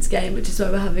a tense game, which is why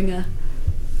we're having a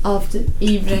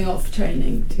evening off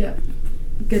training to get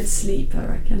good sleep, I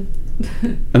reckon.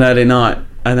 An early night.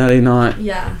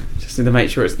 Yeah. Just need to make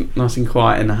sure it's nice and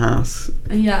quiet in the house.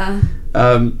 Yeah.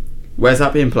 Where's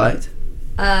that being played?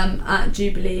 At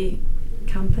Jubilee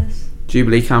campus.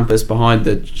 Jubilee campus behind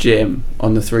the gym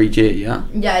on the 3G, yeah?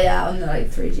 Yeah, on the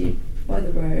 3G by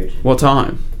the road. What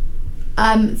time?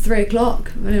 3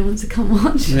 o'clock. If anyone wants to come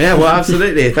watch. Yeah, well,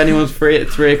 absolutely. If anyone's free at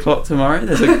 3 o'clock tomorrow,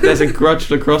 there's a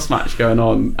grudge lacrosse match going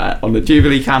on the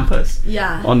Jubilee campus.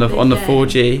 Yeah. On the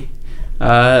 4G.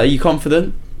 Are you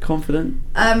confident?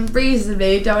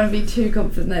 Reasonably. Don't want to be too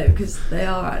confident though, because they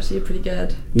are actually pretty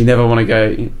good. You never want to go.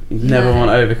 You never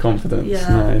want overconfidence. Yeah.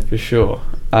 No, for sure.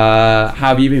 How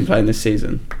have you been playing this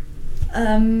season?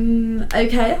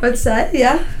 Okay, I would say,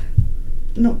 yeah.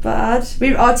 Not bad.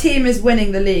 Our team is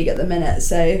winning the league at the minute,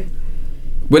 so...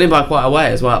 Winning by quite a way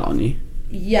as well, aren't you?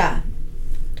 Yeah.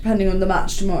 Depending on the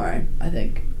match tomorrow, I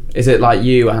think. Is it like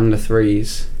you and the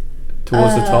threes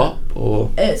towards the top,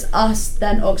 or...? It's us,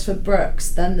 then Oxford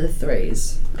Brooks, then the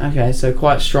threes. Okay, so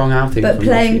quite strong outing. But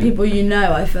playing people you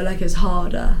know, I feel like is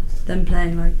harder than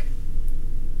playing, like...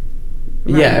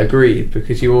 Yeah, agreed,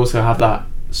 because you also have that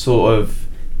sort of...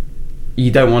 You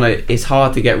don't want to. It's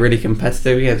hard to get really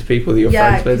competitive against people that you're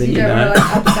friends with, and you don't know. want to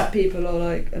like upset people or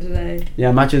like I don't know. Yeah,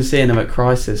 imagine seeing them at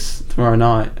Crisis tomorrow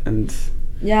night, and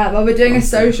yeah, well, we're doing a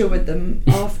social with them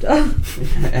after.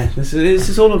 Yeah, this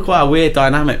is all quite a weird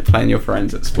dynamic playing your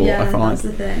friends at sport. Yeah, I find that's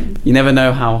the thing. You never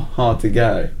know how hard to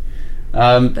go.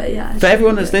 But yeah, for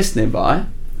everyone that's listening,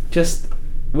 just.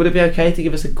 Would it be okay to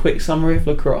give us a quick summary of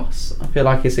lacrosse? I feel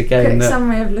like it's a game that...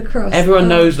 summary of lacrosse. Everyone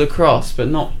knows lacrosse, but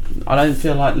not... I don't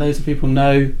feel like loads of people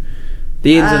know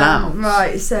the ins and outs.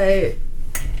 Right, so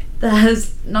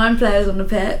there's 9 players on the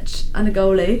pitch and a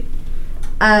goalie.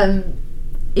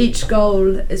 Each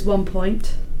goal is 1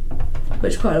 point,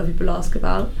 which quite a lot of people ask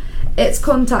about. It's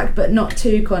contact, but not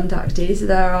too contacty, so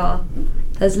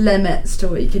there's limits to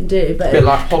what you can do, but a bit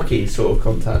like hockey sort of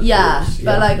contact. Yeah, sports,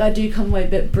 but like I do come away a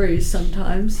bit bruised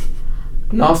sometimes.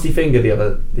 Nasty finger the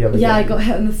other Yeah, game. I got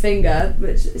hit on the finger,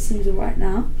 which it seems alright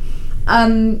now.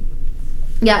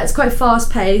 Yeah, it's quite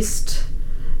fast paced.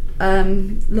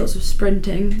 Lots of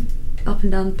sprinting up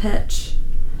and down the pitch.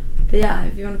 But yeah,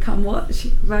 if you want to come watch,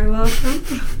 you're very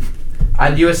welcome.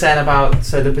 And you were saying about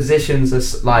the positions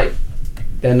are like.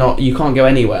 They're not. You can't go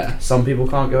anywhere. Some people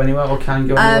can't go anywhere, or can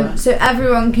go anywhere. So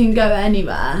everyone can go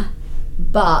anywhere,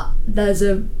 but there's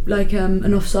an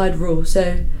offside rule.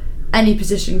 So any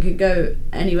position can go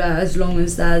anywhere as long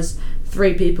as there's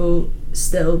 3 people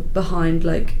still behind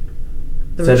the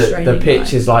restraining the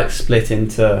pitch line. is like split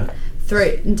into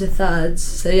thirds.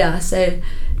 So yeah, so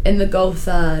in the goal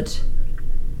third,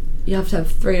 you have to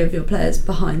have 3 of your players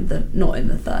behind not in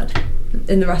the third,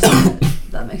 in the rest of it.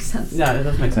 That makes sense. Yeah, it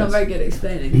does make sense. Not very good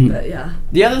explaining, but yeah.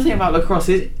 The other thing about lacrosse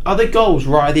is, are the goals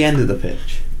right at the end of the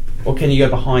pitch? Or can you go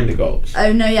behind the goals?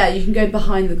 Oh no, yeah, you can go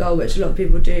behind the goal, which a lot of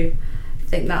people do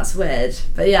think that's weird.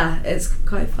 But yeah, it's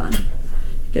quite fun.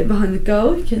 Go behind the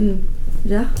goal, you can,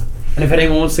 yeah. And if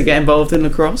anyone wants to get involved in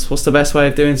lacrosse, what's the best way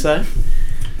of doing so?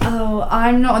 Oh,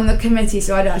 I'm not on the committee,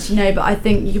 so I don't actually know, but I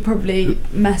think you could probably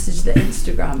message the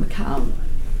Instagram account.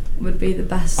 Would be the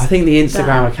best. I think the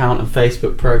Instagram account and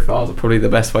Facebook profiles are probably the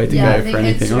best way to go for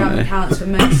anything, aren't they? Instagram accounts for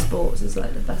most sports is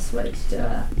like the best way to do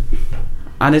it.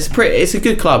 And it's a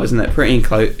good club, isn't it? Pretty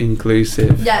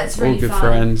inclusive. Yeah, it's really all good fun.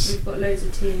 friends. We've got loads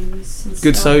of teams. And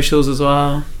Good stuff. socials as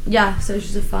well. Yeah,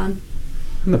 socials are fun.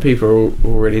 And the people are all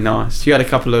really nice. You had a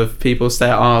couple of people stay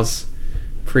at ours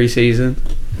pre-season.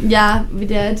 Yeah, we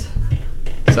did.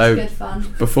 So good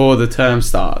fun. Before the term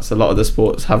starts, a lot of the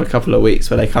sports have a couple of weeks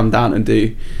where they come down and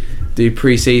do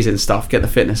pre-season stuff, get the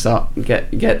fitness up,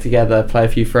 get together, play a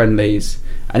few friendlies,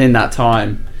 and in that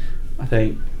time, I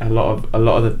think a lot of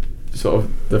the sort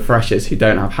of the freshers who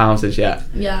don't have houses yet,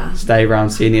 stay around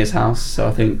seniors' house. So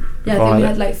I think I think we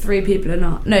had like 3 people in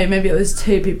our maybe it was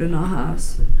 2 people in our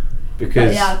house.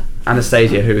 Because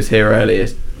Anastasia, who was here earlier,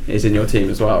 is in your team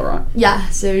as well, right? Yeah,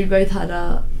 so we both had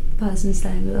a person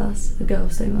staying with us, a girl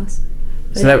staying with us.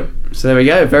 So there we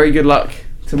go. Very good luck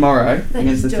tomorrow Thank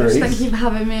against you, the Josh. threes. Thank you for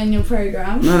having me on your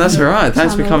programme. No, that's all right.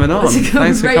 Thanks for coming on.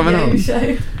 Thanks for coming on.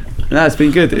 Show. No, it's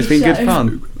been good. It's been good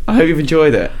fun. I hope you've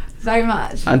enjoyed it. Very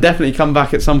much. And definitely come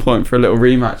back at some point for a little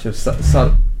rematch of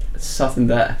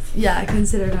Sutton-Death. Yeah,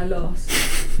 considering I lost.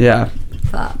 Yeah.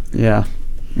 But. Yeah.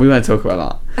 We won't talk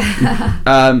about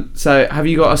that. So, have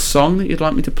you got a song that you'd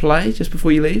like me to play just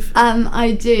before you leave?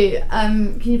 I do.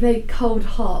 Can you play Cold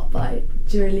Heart by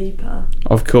Dua Lipa?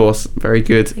 Of course. Very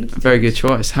good. Very good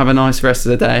choice. Have a nice rest of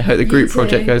the day. Hope the group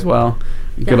project goes well.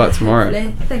 Good luck tomorrow.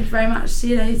 Hopefully. Thank you very much. See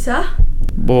you later.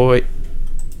 Boy.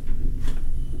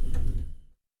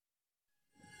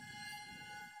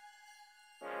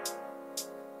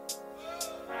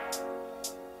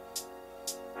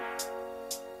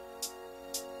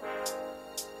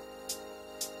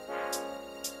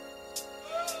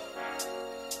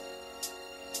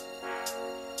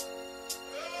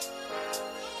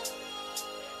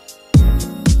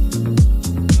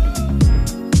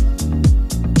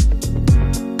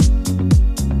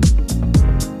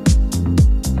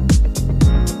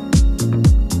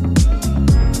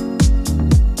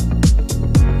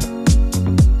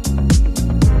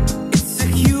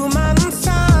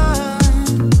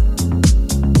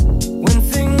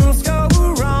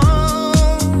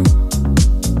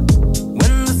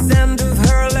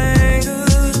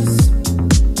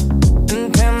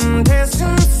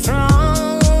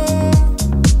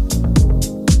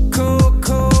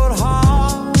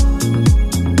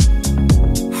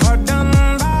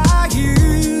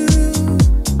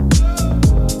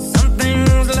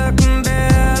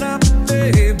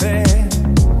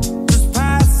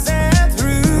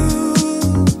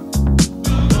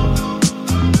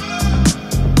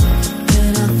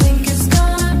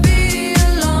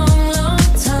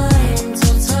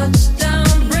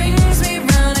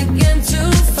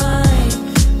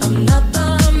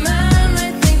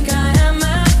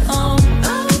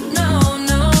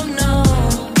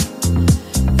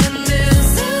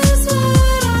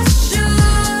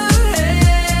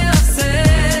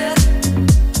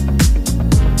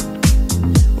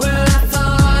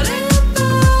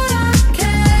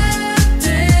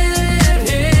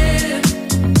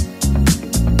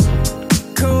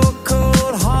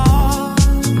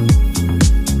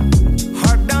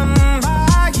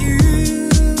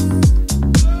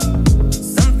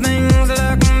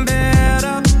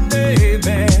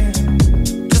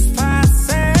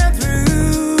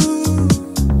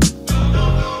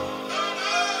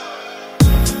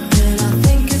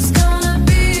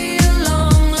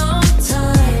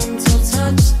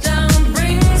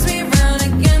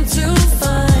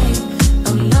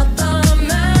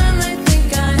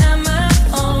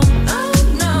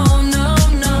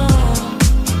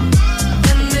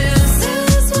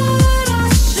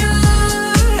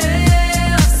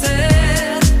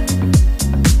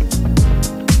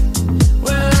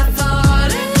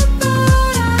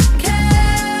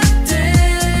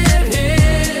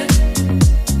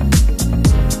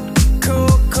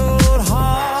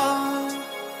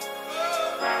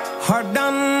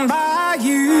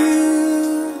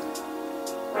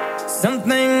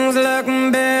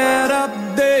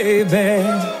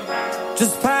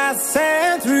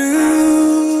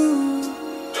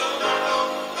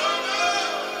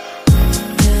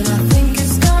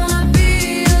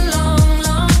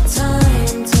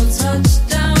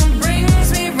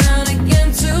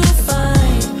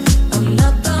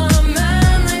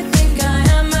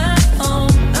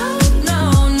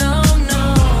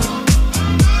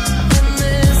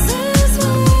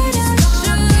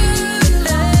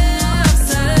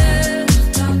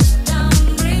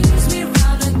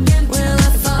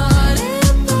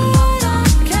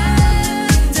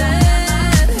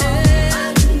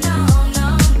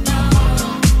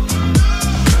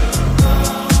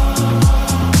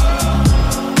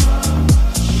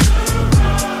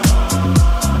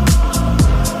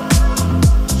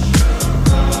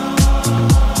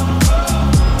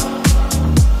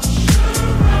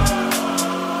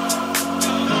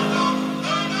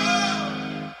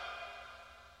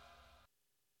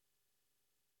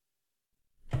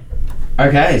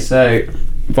 Okay, so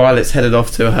Violet's headed off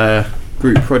to her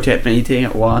group project meeting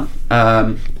at 1.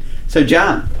 So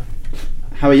Jan,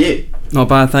 how are you? Not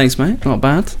bad, thanks, mate. Not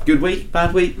bad. Good week,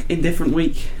 bad week, indifferent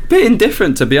week? Bit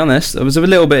indifferent, to be honest. I was a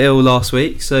little bit ill last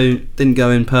week, so didn't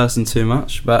go in person too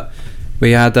much. But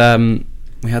we had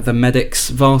the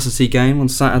Medics varsity game on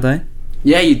Saturday.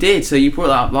 Yeah, you did. So you brought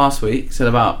that up last week. Said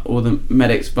about all the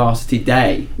Medics varsity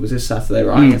day was this Saturday,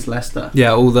 right, against Leicester?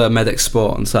 Yeah, all the Medics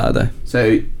sport on Saturday.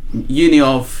 So Uni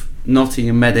of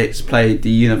Nottingham Medics played the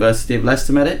University of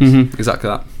Leicester Medics. Exactly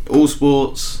that. All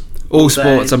sports. All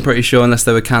sports, I'm pretty sure, unless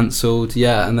they were cancelled.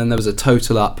 Yeah, and then there was a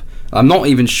total up. I'm not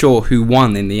even sure who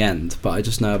won in the end, but I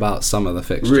just know about some of the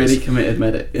fixtures. Really committed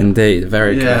medic. Yeah. Indeed,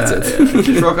 very committed. Yeah.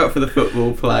 Just rock up for the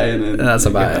football, play, and then that's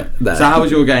about it. There. So how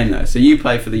was your game though? So you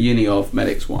play for the Uni of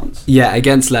Medics once. Yeah,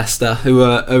 against Leicester, who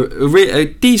were a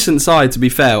decent side, to be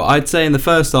fair. I'd say in the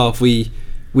first half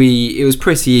it was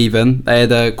pretty even. They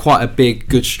had quite a big,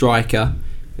 good striker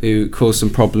who caused some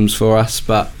problems for us,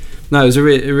 but no, it was a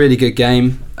really good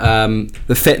game.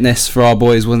 The fitness for our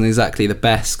boys wasn't exactly the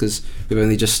best because we've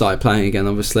only just started playing again,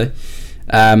 obviously.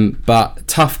 But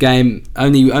tough game.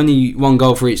 Only one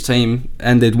goal for each team.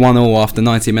 Ended 1-1 after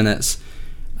 90 minutes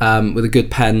with a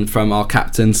good pen from our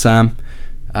captain Sam,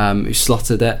 who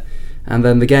slotted it. And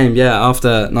then the game,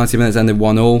 after 90 minutes ended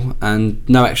 1-1 and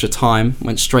no extra time.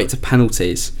 Went straight to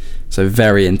penalties. So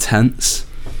very intense.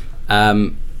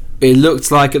 It looked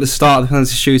like at the start of the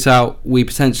penalty shootout we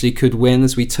potentially could win,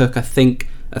 as we took, I think,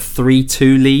 a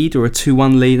 3-2 lead or a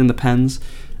 2-1 lead in the pens,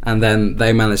 and then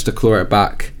they managed to claw it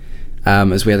back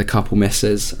as we had a couple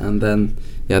misses, and then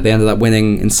they ended up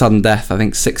winning in sudden death, I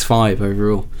think 6-5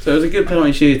 overall. So it was a good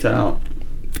penalty shootout.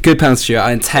 Good penalty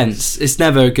shootout, intense. It's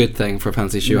never a good thing for a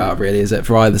penalty shootout, really, is it,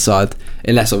 for either side,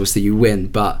 unless obviously you win,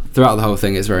 but throughout the whole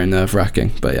thing it's very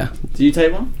nerve-wracking. But yeah. Did you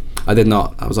take one? I did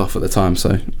not. I was off at the time,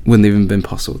 so wouldn't even been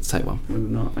possible to take one.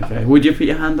 Would not. Okay. Would you put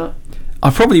your hand up?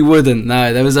 I probably wouldn't.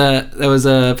 No, there was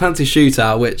a penalty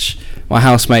shootout which my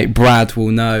housemate Brad will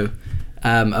know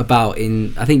about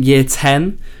in, I think, year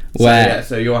 10. Where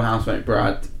so your housemate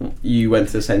Brad, you went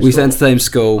to the same school. We went to the same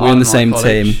school. We were in the same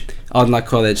team. Ardnigh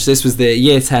College. This was the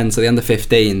year 10, so the under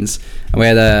 15s, and we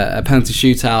had a penalty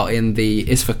shootout in the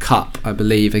ISFA Cup, I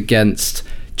believe, against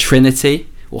Trinity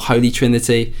or Holy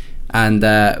Trinity. And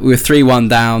we were 3-1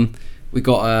 down. We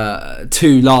got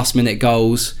 2 last-minute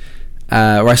goals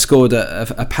where I scored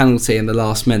a penalty in the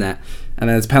last minute. And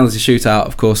then as a penalty shootout,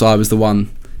 of course, I was the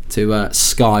one to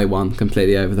sky one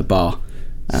completely over the bar.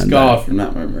 And, scarred from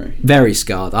that memory. Very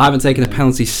scarred. I haven't taken a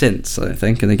penalty since, I don't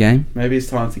think, in the game. Maybe it's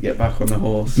time to get back on the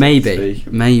horse. Maybe.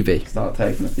 Start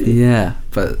taking a few. Yeah,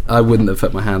 but I wouldn't have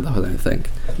put my hand up, I don't think.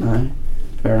 No,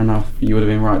 fair enough. You would have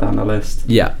been right down the list.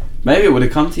 Yeah. Maybe it would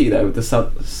have come to you though with the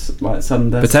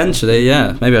Sutton-Death. Potentially,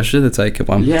 yeah. Maybe I should have taken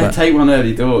one. Yeah, take one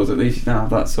early doors. At least you don't have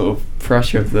that sort of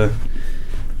pressure of the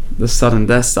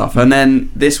Sutton-Death stuff. And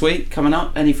then this week coming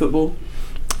up, any football?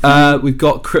 We've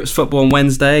got Crips football on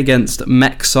Wednesday against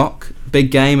Mexsoc. Big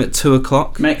game at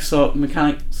 2:00. Mexsoc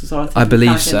Mechanic Society. I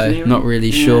believe so. Not really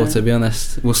sure, to be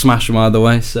honest. We'll smash them either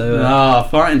way. So.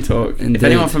 Fighting talk. Indeed. If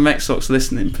anyone from Mexsoc's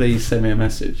listening, please send me a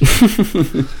message.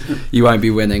 You won't be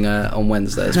winning on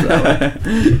Wednesdays, but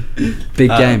big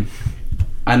game.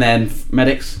 And then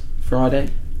Medics Friday.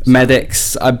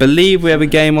 Medics. I believe we have a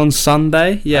game on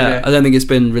Sunday. Yeah, okay. I don't think it's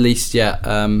been released yet.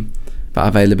 About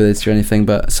availability or anything,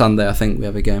 but Sunday I think we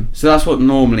have a game. So that's what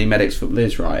normally Medics football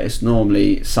is, right? It's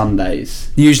normally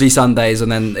Sundays. Usually Sundays,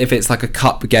 and then if it's like a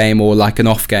cup game or like an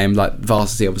off game, like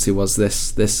Varsity obviously was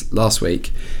this last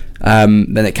week,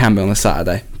 then it can be on a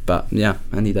Saturday. But yeah,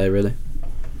 any day really.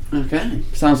 Okay,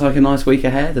 sounds like a nice week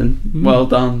ahead, and well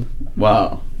done.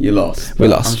 Well, you lost. We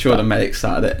lost. I'm sure the Medics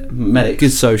Saturday. Medics.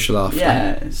 Good social after.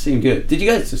 Yeah, it seemed good. Did you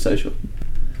go to social?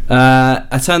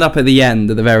 I turned up at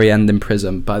the very end in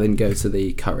Prism, but I didn't go to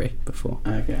the curry before.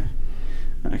 Okay,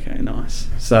 nice.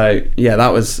 So yeah,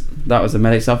 that was the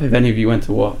Medic stuff. If any of you went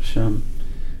to watch,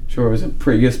 sure it was a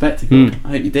pretty good spectacle.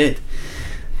 I hope you did.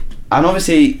 And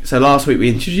obviously, so last week we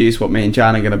introduced what me and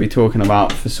Jan are going to be talking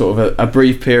about for sort of a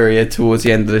brief period towards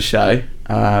the end of the show,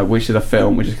 which is a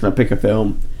film. We're just going to pick a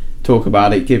film, talk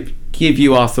about it, give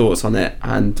you our thoughts on it,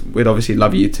 and we'd obviously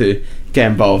love you to get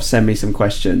involved, send me some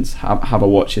questions, have a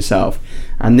watch yourself.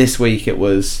 And this week it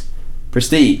was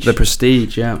Prestige. The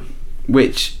Prestige, yeah.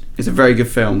 Which is a very good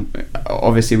film.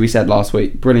 Obviously we said last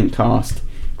week, brilliant cast,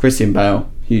 Christian Bale,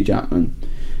 Hugh Jackman,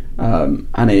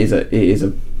 and it is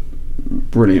a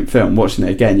brilliant film. Watching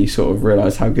it again, you sort of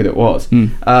realise how good it was.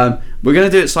 We're going to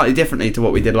do it slightly differently to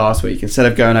what we did last week. Instead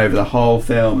of going over the whole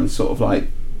film and sort of like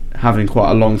having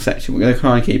quite a long section, we're going to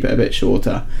try and keep it a bit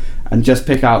shorter and just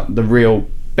pick out the real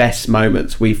best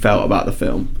moments we felt about the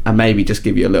film, and maybe just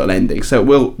give you a little ending. So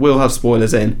we'll have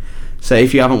spoilers in. So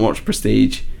if you haven't watched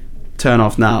Prestige, turn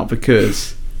off now,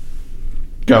 because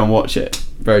go and watch it.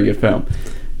 Very good film.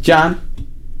 Jan,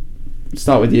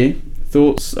 start with you.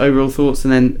 Overall thoughts,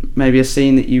 and then maybe a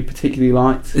scene that you particularly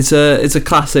liked. It's a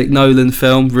classic Nolan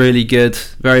film, really good,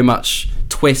 very much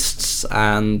twists,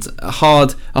 and a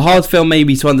hard film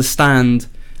maybe to understand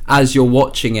as you're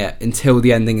watching it until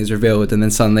the ending is revealed, and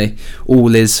then suddenly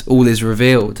all is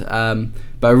revealed.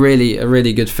 But a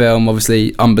really good film.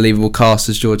 Obviously, unbelievable cast,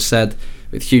 as George said,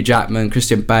 with Hugh Jackman,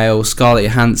 Christian Bale, Scarlett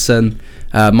Johansson,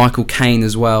 Michael Caine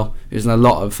as well, who's in a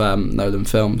lot of Nolan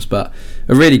films, but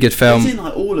a really good film. He's in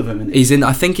like all of them, isn't he? He's in,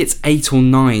 I think it's 8 or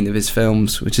 9 of his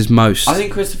films, which is most. I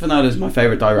think Christopher Nolan is my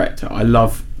favourite director. I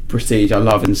love Prestige, I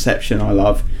love Inception, I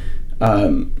love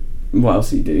what else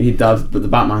did he do? He does the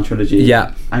Batman trilogy,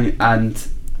 and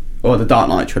or the Dark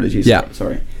Knight trilogy,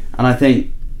 sorry. And I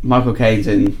think Michael Caine's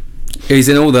in. He's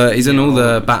in all the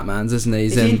Batmans, isn't he?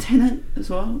 Is he in Tenet as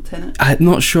well? Tenet? I'm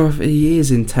not sure if he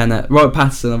is in Tenet. Robert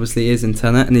Pattinson obviously is in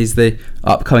Tenet, and he's the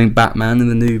upcoming Batman in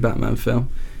the new Batman film.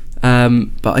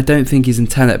 But I don't think he's in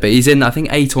Tenet. But he's in, I think,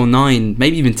 8 or 9,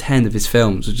 maybe even 10 of his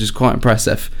films, which is quite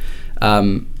impressive.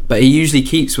 But he usually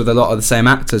keeps with a lot of the same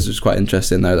actors, which is quite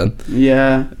interesting, Nolan.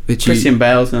 Yeah. Christian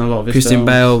Bale's in a lot of his films. Christian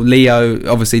Bale, Leo,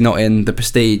 obviously not in The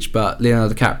Prestige, but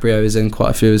Leonardo DiCaprio is in quite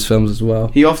a few of his films as well.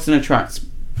 He often attracts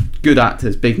good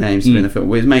actors, big names to be in a film,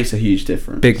 which makes a huge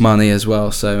difference. Big money as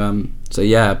well. So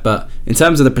yeah. But in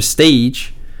terms of The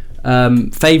Prestige,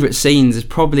 favourite scenes is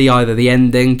probably either the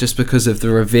ending, just because of the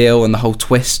reveal and the whole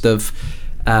twist of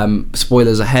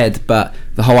spoilers ahead, but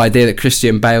the whole idea that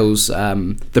Christian Bale's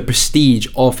the prestige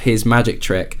of his magic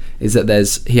trick is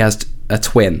that he has a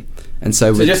twin. And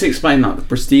so just explain that, the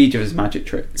prestige of his magic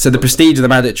trick. So the prestige of the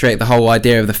magic trick, the whole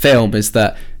idea of the film is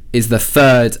that is the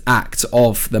third act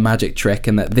of the magic trick,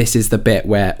 and that this is the bit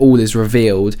where all is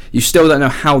revealed. You still don't know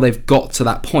how they've got to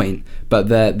that point, but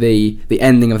the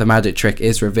ending of the magic trick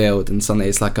is revealed, and suddenly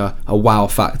it's like a wow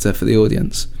factor for the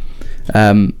audience.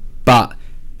 But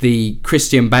the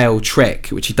Christian Bale trick,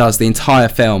 which he does the entire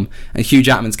film, and Hugh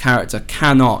Jackman's character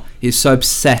he's so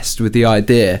obsessed with the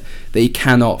idea that he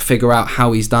cannot figure out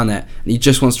how he's done it, and he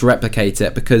just wants to replicate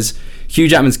it, because Hugh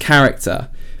Jackman's character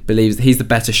believes that he's the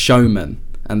better showman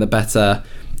and the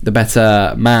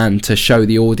better man to show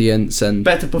the audience and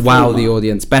wow the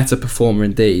audience, better performer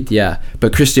indeed, yeah.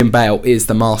 But Christian Bale is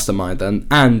the mastermind,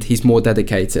 and he's more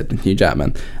dedicated than Hugh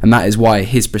Jackman, and that is why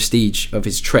his prestige of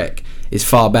his trick is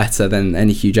far better than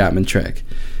any Hugh Jackman trick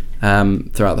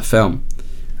throughout the film.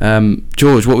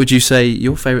 George, what would you say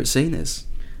your favourite scene is?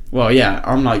 Well, yeah,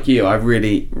 I'm like you. I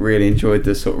really, really enjoyed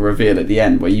the sort of reveal at the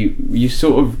end, where you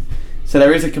sort of. So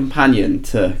there is a companion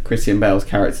to Christian Bale's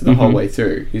character the whole way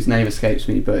through, whose name escapes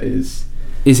me, but is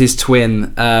his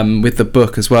twin with the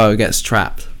book as well, who gets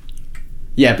trapped.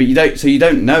 Yeah, but you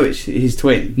don't know it's his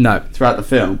twin. No. Throughout the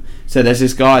film. So there's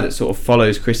this guy that sort of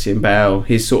follows Christian Bale,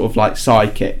 his sort of like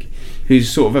sidekick,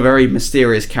 who's sort of a very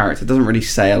mysterious character, doesn't really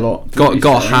say a lot.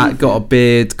 Got a hat, got a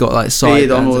beard, got like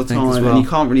sideburns on all the time, as well. and you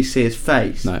can't really see his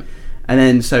face. No. And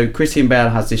then so Christian Bale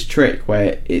has this trick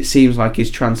where it seems like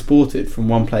he's transported from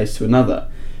one place to another,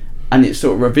 and it's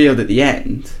sort of revealed at the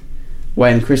end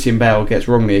when Christian Bale gets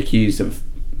wrongly accused of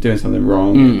doing something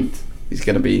wrong and he's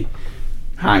going to be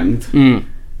hanged.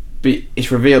 But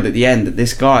it's revealed at the end that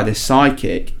this guy, this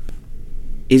sidekick,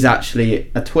 is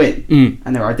actually a twin,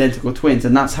 and they're identical twins,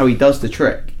 and that's how he does the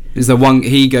trick. Is the one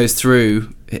he goes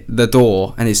through the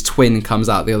door and his twin comes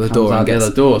out the other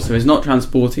door. So he's not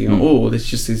transporting at all. It's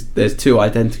just there's two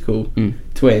identical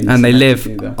twins, and they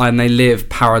live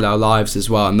parallel lives as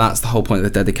well. And that's the whole point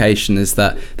of the dedication, is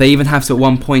that they even have to, at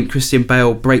one point, Christian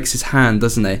Bale breaks his hand,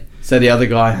 doesn't he? So the other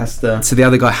guy has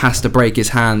to break his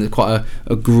hand. It's quite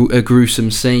a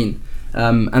gruesome scene.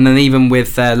 And then even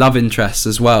with their love interests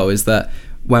as well, is that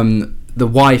when the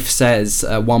wife says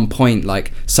at one point,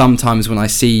 like, sometimes when I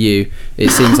see you, it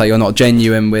seems like you're not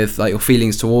genuine with like your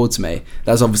feelings towards me.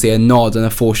 That's obviously a nod and a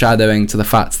foreshadowing to the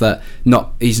fact that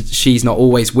she's not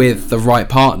always with the right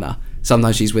partner.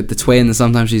 Sometimes she's with the twin, and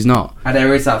sometimes she's not. And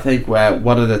there is that thing where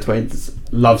one of the twins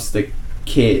loves the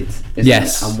kid,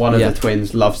 yes, and one of the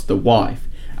twins loves the wife.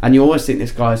 And you always think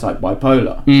this guy's like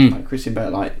bipolar, like Christian Bale,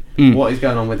 like what is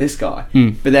going on with this guy?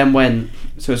 But then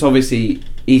so it's obviously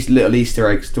little Easter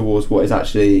eggs towards what is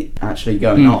actually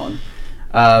going on,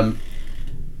 and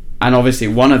obviously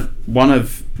one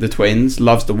of the twins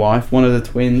loves the wife, one of the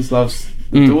twins loves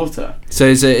the daughter. So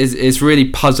it's really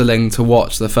puzzling to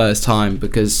watch the first time,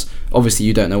 because obviously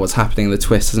you don't know what's happening, the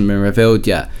twist hasn't been revealed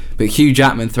yet, but Hugh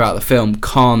Jackman throughout the film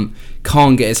can't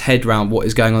can't get his head around what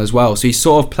is going on as well. So he's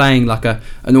sort of playing like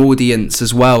an audience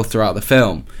as well throughout the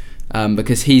film,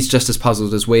 because he's just as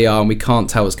puzzled as we are, and we can't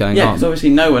tell what's going on. Yeah, because obviously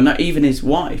no one, even his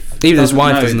wife,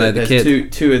 doesn't know the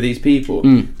kid. Two of these people,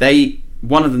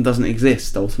 one of them doesn't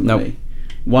exist ultimately. Nope.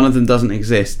 One of them doesn't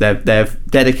exist. They've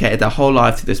dedicated their whole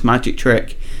life to this magic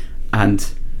trick, and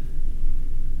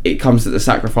it comes at the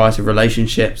sacrifice of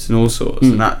relationships and all sorts,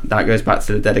 and that goes back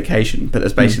to the dedication. But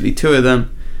there's basically two of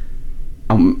them,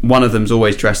 and one of them's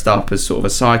always dressed up as sort of a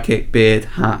psychic, beard,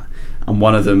 hat, and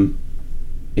one of them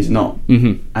is not.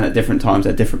 And at different times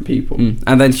they're different people.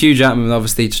 And then Hugh Jackman,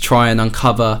 obviously, to try and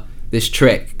uncover this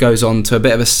trick, goes on to a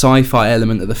bit of a sci-fi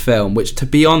element of the film, which, to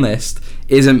be honest,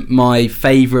 isn't my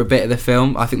favourite bit of the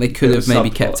film. I think they could have maybe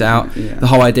kept it out. The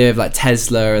whole idea of like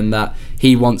Tesla and that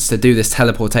he wants to do this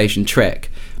teleportation trick.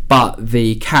 But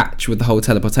the catch with the whole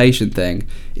teleportation thing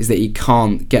is that he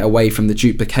can't get away from the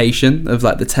duplication of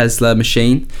like the Tesla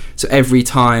machine. So every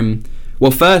time,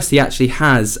 well, first he actually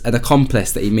has an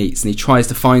accomplice that he meets, and he tries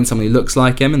to find someone who looks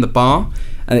like him in the bar,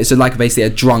 and it's like basically a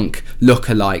drunk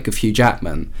look-alike of Hugh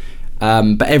Jackman.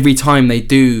 But every time they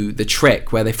do the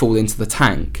trick where they fall into the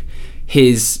tank,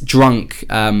 his drunk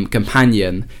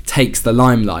companion takes the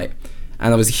limelight,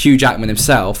 and obviously Hugh Jackman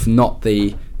himself, not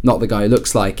the guy who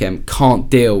looks like him, can't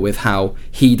deal with how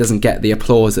he doesn't get the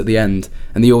applause at the end,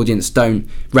 and the audience don't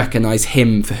recognise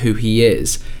him for who he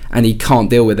is, and he can't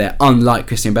deal with it, unlike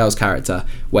Christian Bale's character,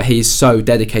 where he's so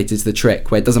dedicated to the trick,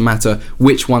 where it doesn't matter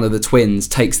which one of the twins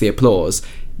takes the applause,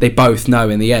 they both know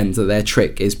in the end that their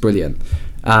trick is brilliant.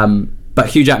 But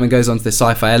Hugh Jackman goes on to the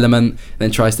sci-fi element,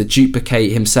 then tries to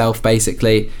duplicate himself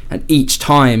basically, and each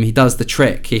time he does the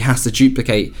trick he has to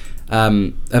duplicate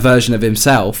a version of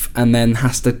himself, and then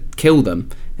has to kill them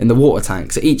in the water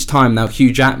tank. So each time now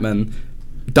Hugh Jackman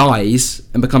dies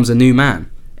and becomes a new man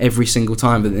every single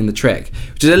time in the trick,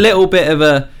 which is a little bit of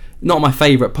a, not my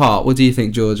favourite part. What do you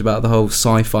think, George, about the whole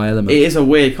sci-fi element? It is a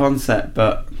weird concept,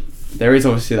 but there is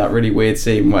obviously that really weird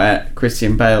scene where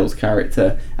Christian Bale's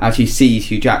character actually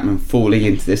sees Hugh Jackman falling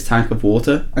into this tank of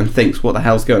water and thinks, what the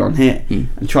hell's going on here,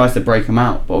 and tries to break him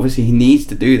out. But obviously he needs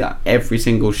to do that every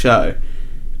single show,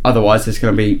 otherwise there's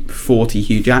going to be 40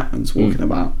 Hugh Jackmans walking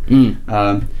about.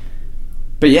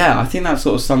 But yeah, I think that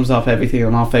sort of sums up everything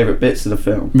on our favourite bits of the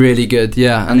film. Really good,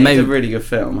 yeah. And maybe it's a really good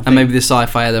film. And maybe the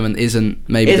sci-fi element isn't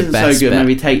the best so good, bit.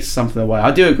 maybe takes something away. I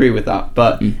do agree with that,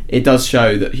 but it does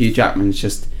show that Hugh Jackman's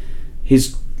just...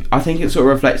 I think it sort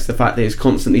of reflects the fact that he's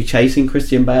constantly chasing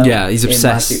Christian Bale. Yeah, he's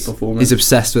obsessed. He's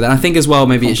obsessed with it. And I think as well,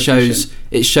 maybe it shows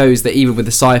that even with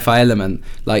the sci-fi element,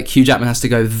 like Hugh Jackman has to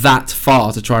go that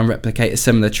far to try and replicate a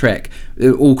similar trick.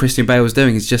 All Christian Bale was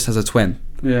doing is just has a twin.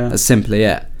 Yeah, that's simply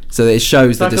it. So it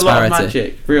shows the disparity. It's like a lot of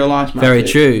magic, real life magic. Very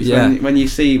true. Yeah. When you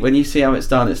see how it's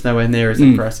done, it's nowhere near as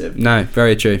impressive. No,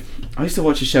 very true. I used to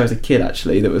watch a show as a kid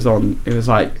actually that was on. It was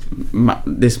like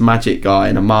this magic guy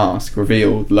in a mask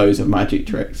revealed loads of magic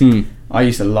tricks. I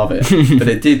used to love it, but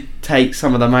it did take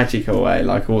some of the magic away,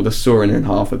 like all the sawing in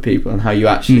half of people and how you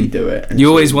actually do it. You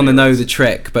always want to know the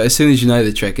trick, but as soon as you know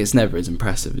the trick, it's never as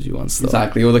impressive as you once thought.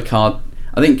 Exactly. All the card.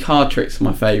 I think card tricks are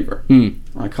my favourite.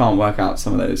 I can't work out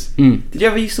some of those. Did you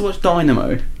ever used to watch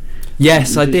Dynamo?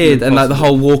 Yes, I did, and like the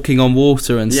whole walking on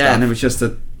water and stuff. Yeah, and it was just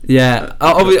a... Yeah,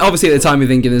 obviously at the time you're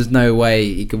thinking there's no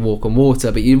way he could walk on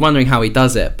water, but you're wondering how he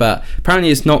does it. But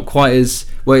apparently it's not quite as...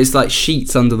 Well, it's like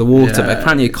sheets under the water, but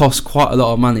apparently it costs quite a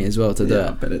lot of money as well to do it.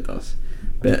 I bet it does.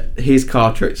 But his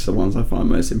card tricks are the ones I find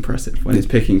most impressive, when he's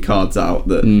picking cards out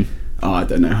that... I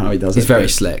don't know how he does it. He's very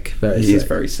slick. He is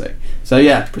very slick. So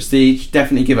yeah, Prestige,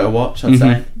 definitely give it a watch, I'd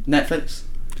say. Netflix?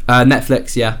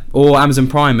 Netflix, yeah. Or Amazon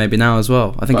Prime maybe now as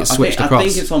well. I think it's switched across. I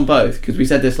think it's on both, because we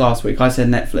said this last week. I said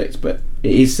Netflix, but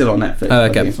it is still on Netflix. Oh, okay.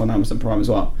 I think it's on Amazon Prime as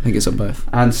well. I think it's on both.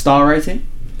 And star rating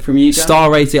from you, Jack?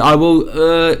 Star rating, I will...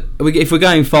 if we're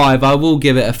going 5, I will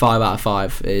give it a 5 out of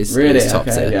 5. Really? Top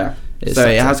tier. Yeah. So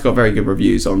it has got very good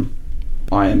reviews on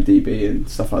IMDb and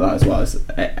stuff like that as well. It's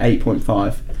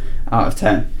 8.5 out of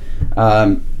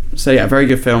 10. So yeah, very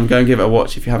good film. Go and give it a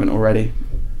watch if you haven't already.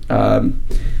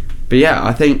 But yeah,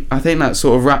 I think that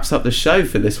sort of wraps up the show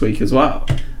for this week as well.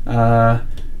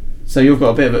 So you've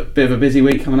got a bit of a busy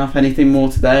week coming up. Anything more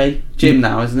today? Gym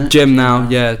now, isn't it? Gym now,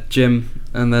 yeah, gym,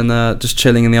 and then just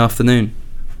chilling in the afternoon.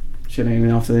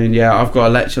 Yeah, I've got a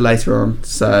lecture later on,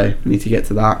 so we need to get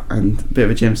to that, and a bit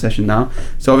of a gym session now.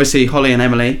 So obviously Holly and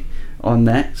Emily on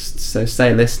next, so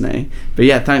stay listening. But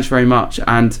yeah, thanks very much,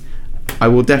 and I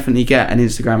will definitely get an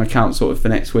Instagram account sorted for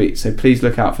next week, so please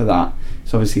look out for that.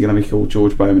 It's obviously going to be called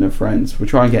George Bowman and Friends. We'll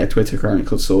try and get a Twitter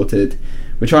account sorted.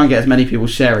 We'll try and get as many people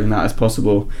sharing that as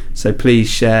possible, so please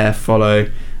share, follow,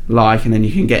 like, and then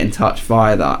you can get in touch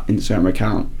via that Instagram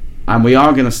account And we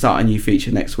are going to start a new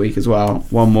feature next week as well.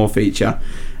 One more feature,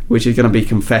 which is going to be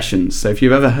confessions. So if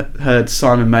you've ever heard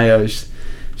Simon Mayo's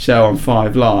show on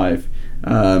 5 Live,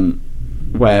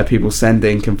 where people send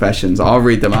in confessions, I'll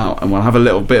read them out and we'll have a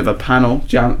little bit of a panel.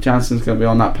 Jansen's going to be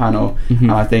on that panel,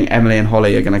 and I think Emily and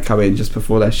Holly are going to come in just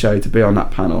before their show to be on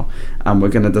that panel, and we're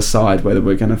going to decide whether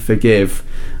we're going to forgive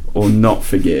or not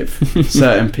forgive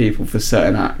certain people for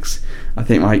certain acts. I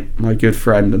think my good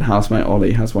friend and housemate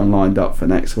Ollie has one lined up for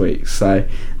next week, so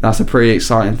that's a pretty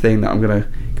exciting thing that I'm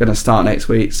gonna start next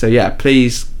week. So yeah,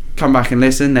 please come back and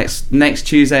listen next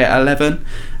Tuesday at 11.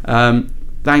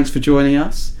 Thanks for joining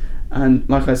us, and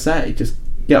like I say, just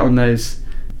get on those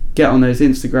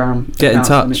Instagram, get in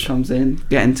touch when it comes in.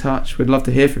 Get in touch. We'd love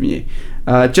to hear from you.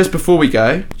 Just before we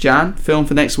go, Jan, film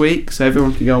for next week so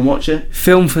everyone can go and watch it.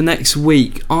 Film for next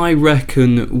week, I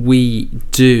reckon we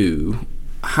do.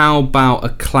 How about a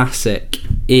classic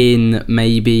in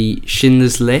maybe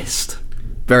Schindler's List?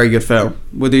 Very good film.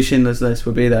 We'll do Schindler's List.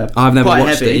 We'll be there. I've never Quite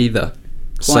watched heavy. it either.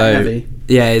 Quite heavy.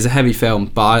 Yeah, it's a heavy film,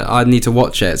 but I need to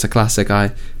watch it. It's a classic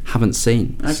I haven't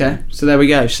seen. Okay, so there we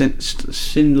go.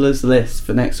 Schindler's List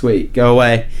for next week. Go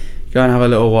away, go and have a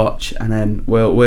little watch, and then we'll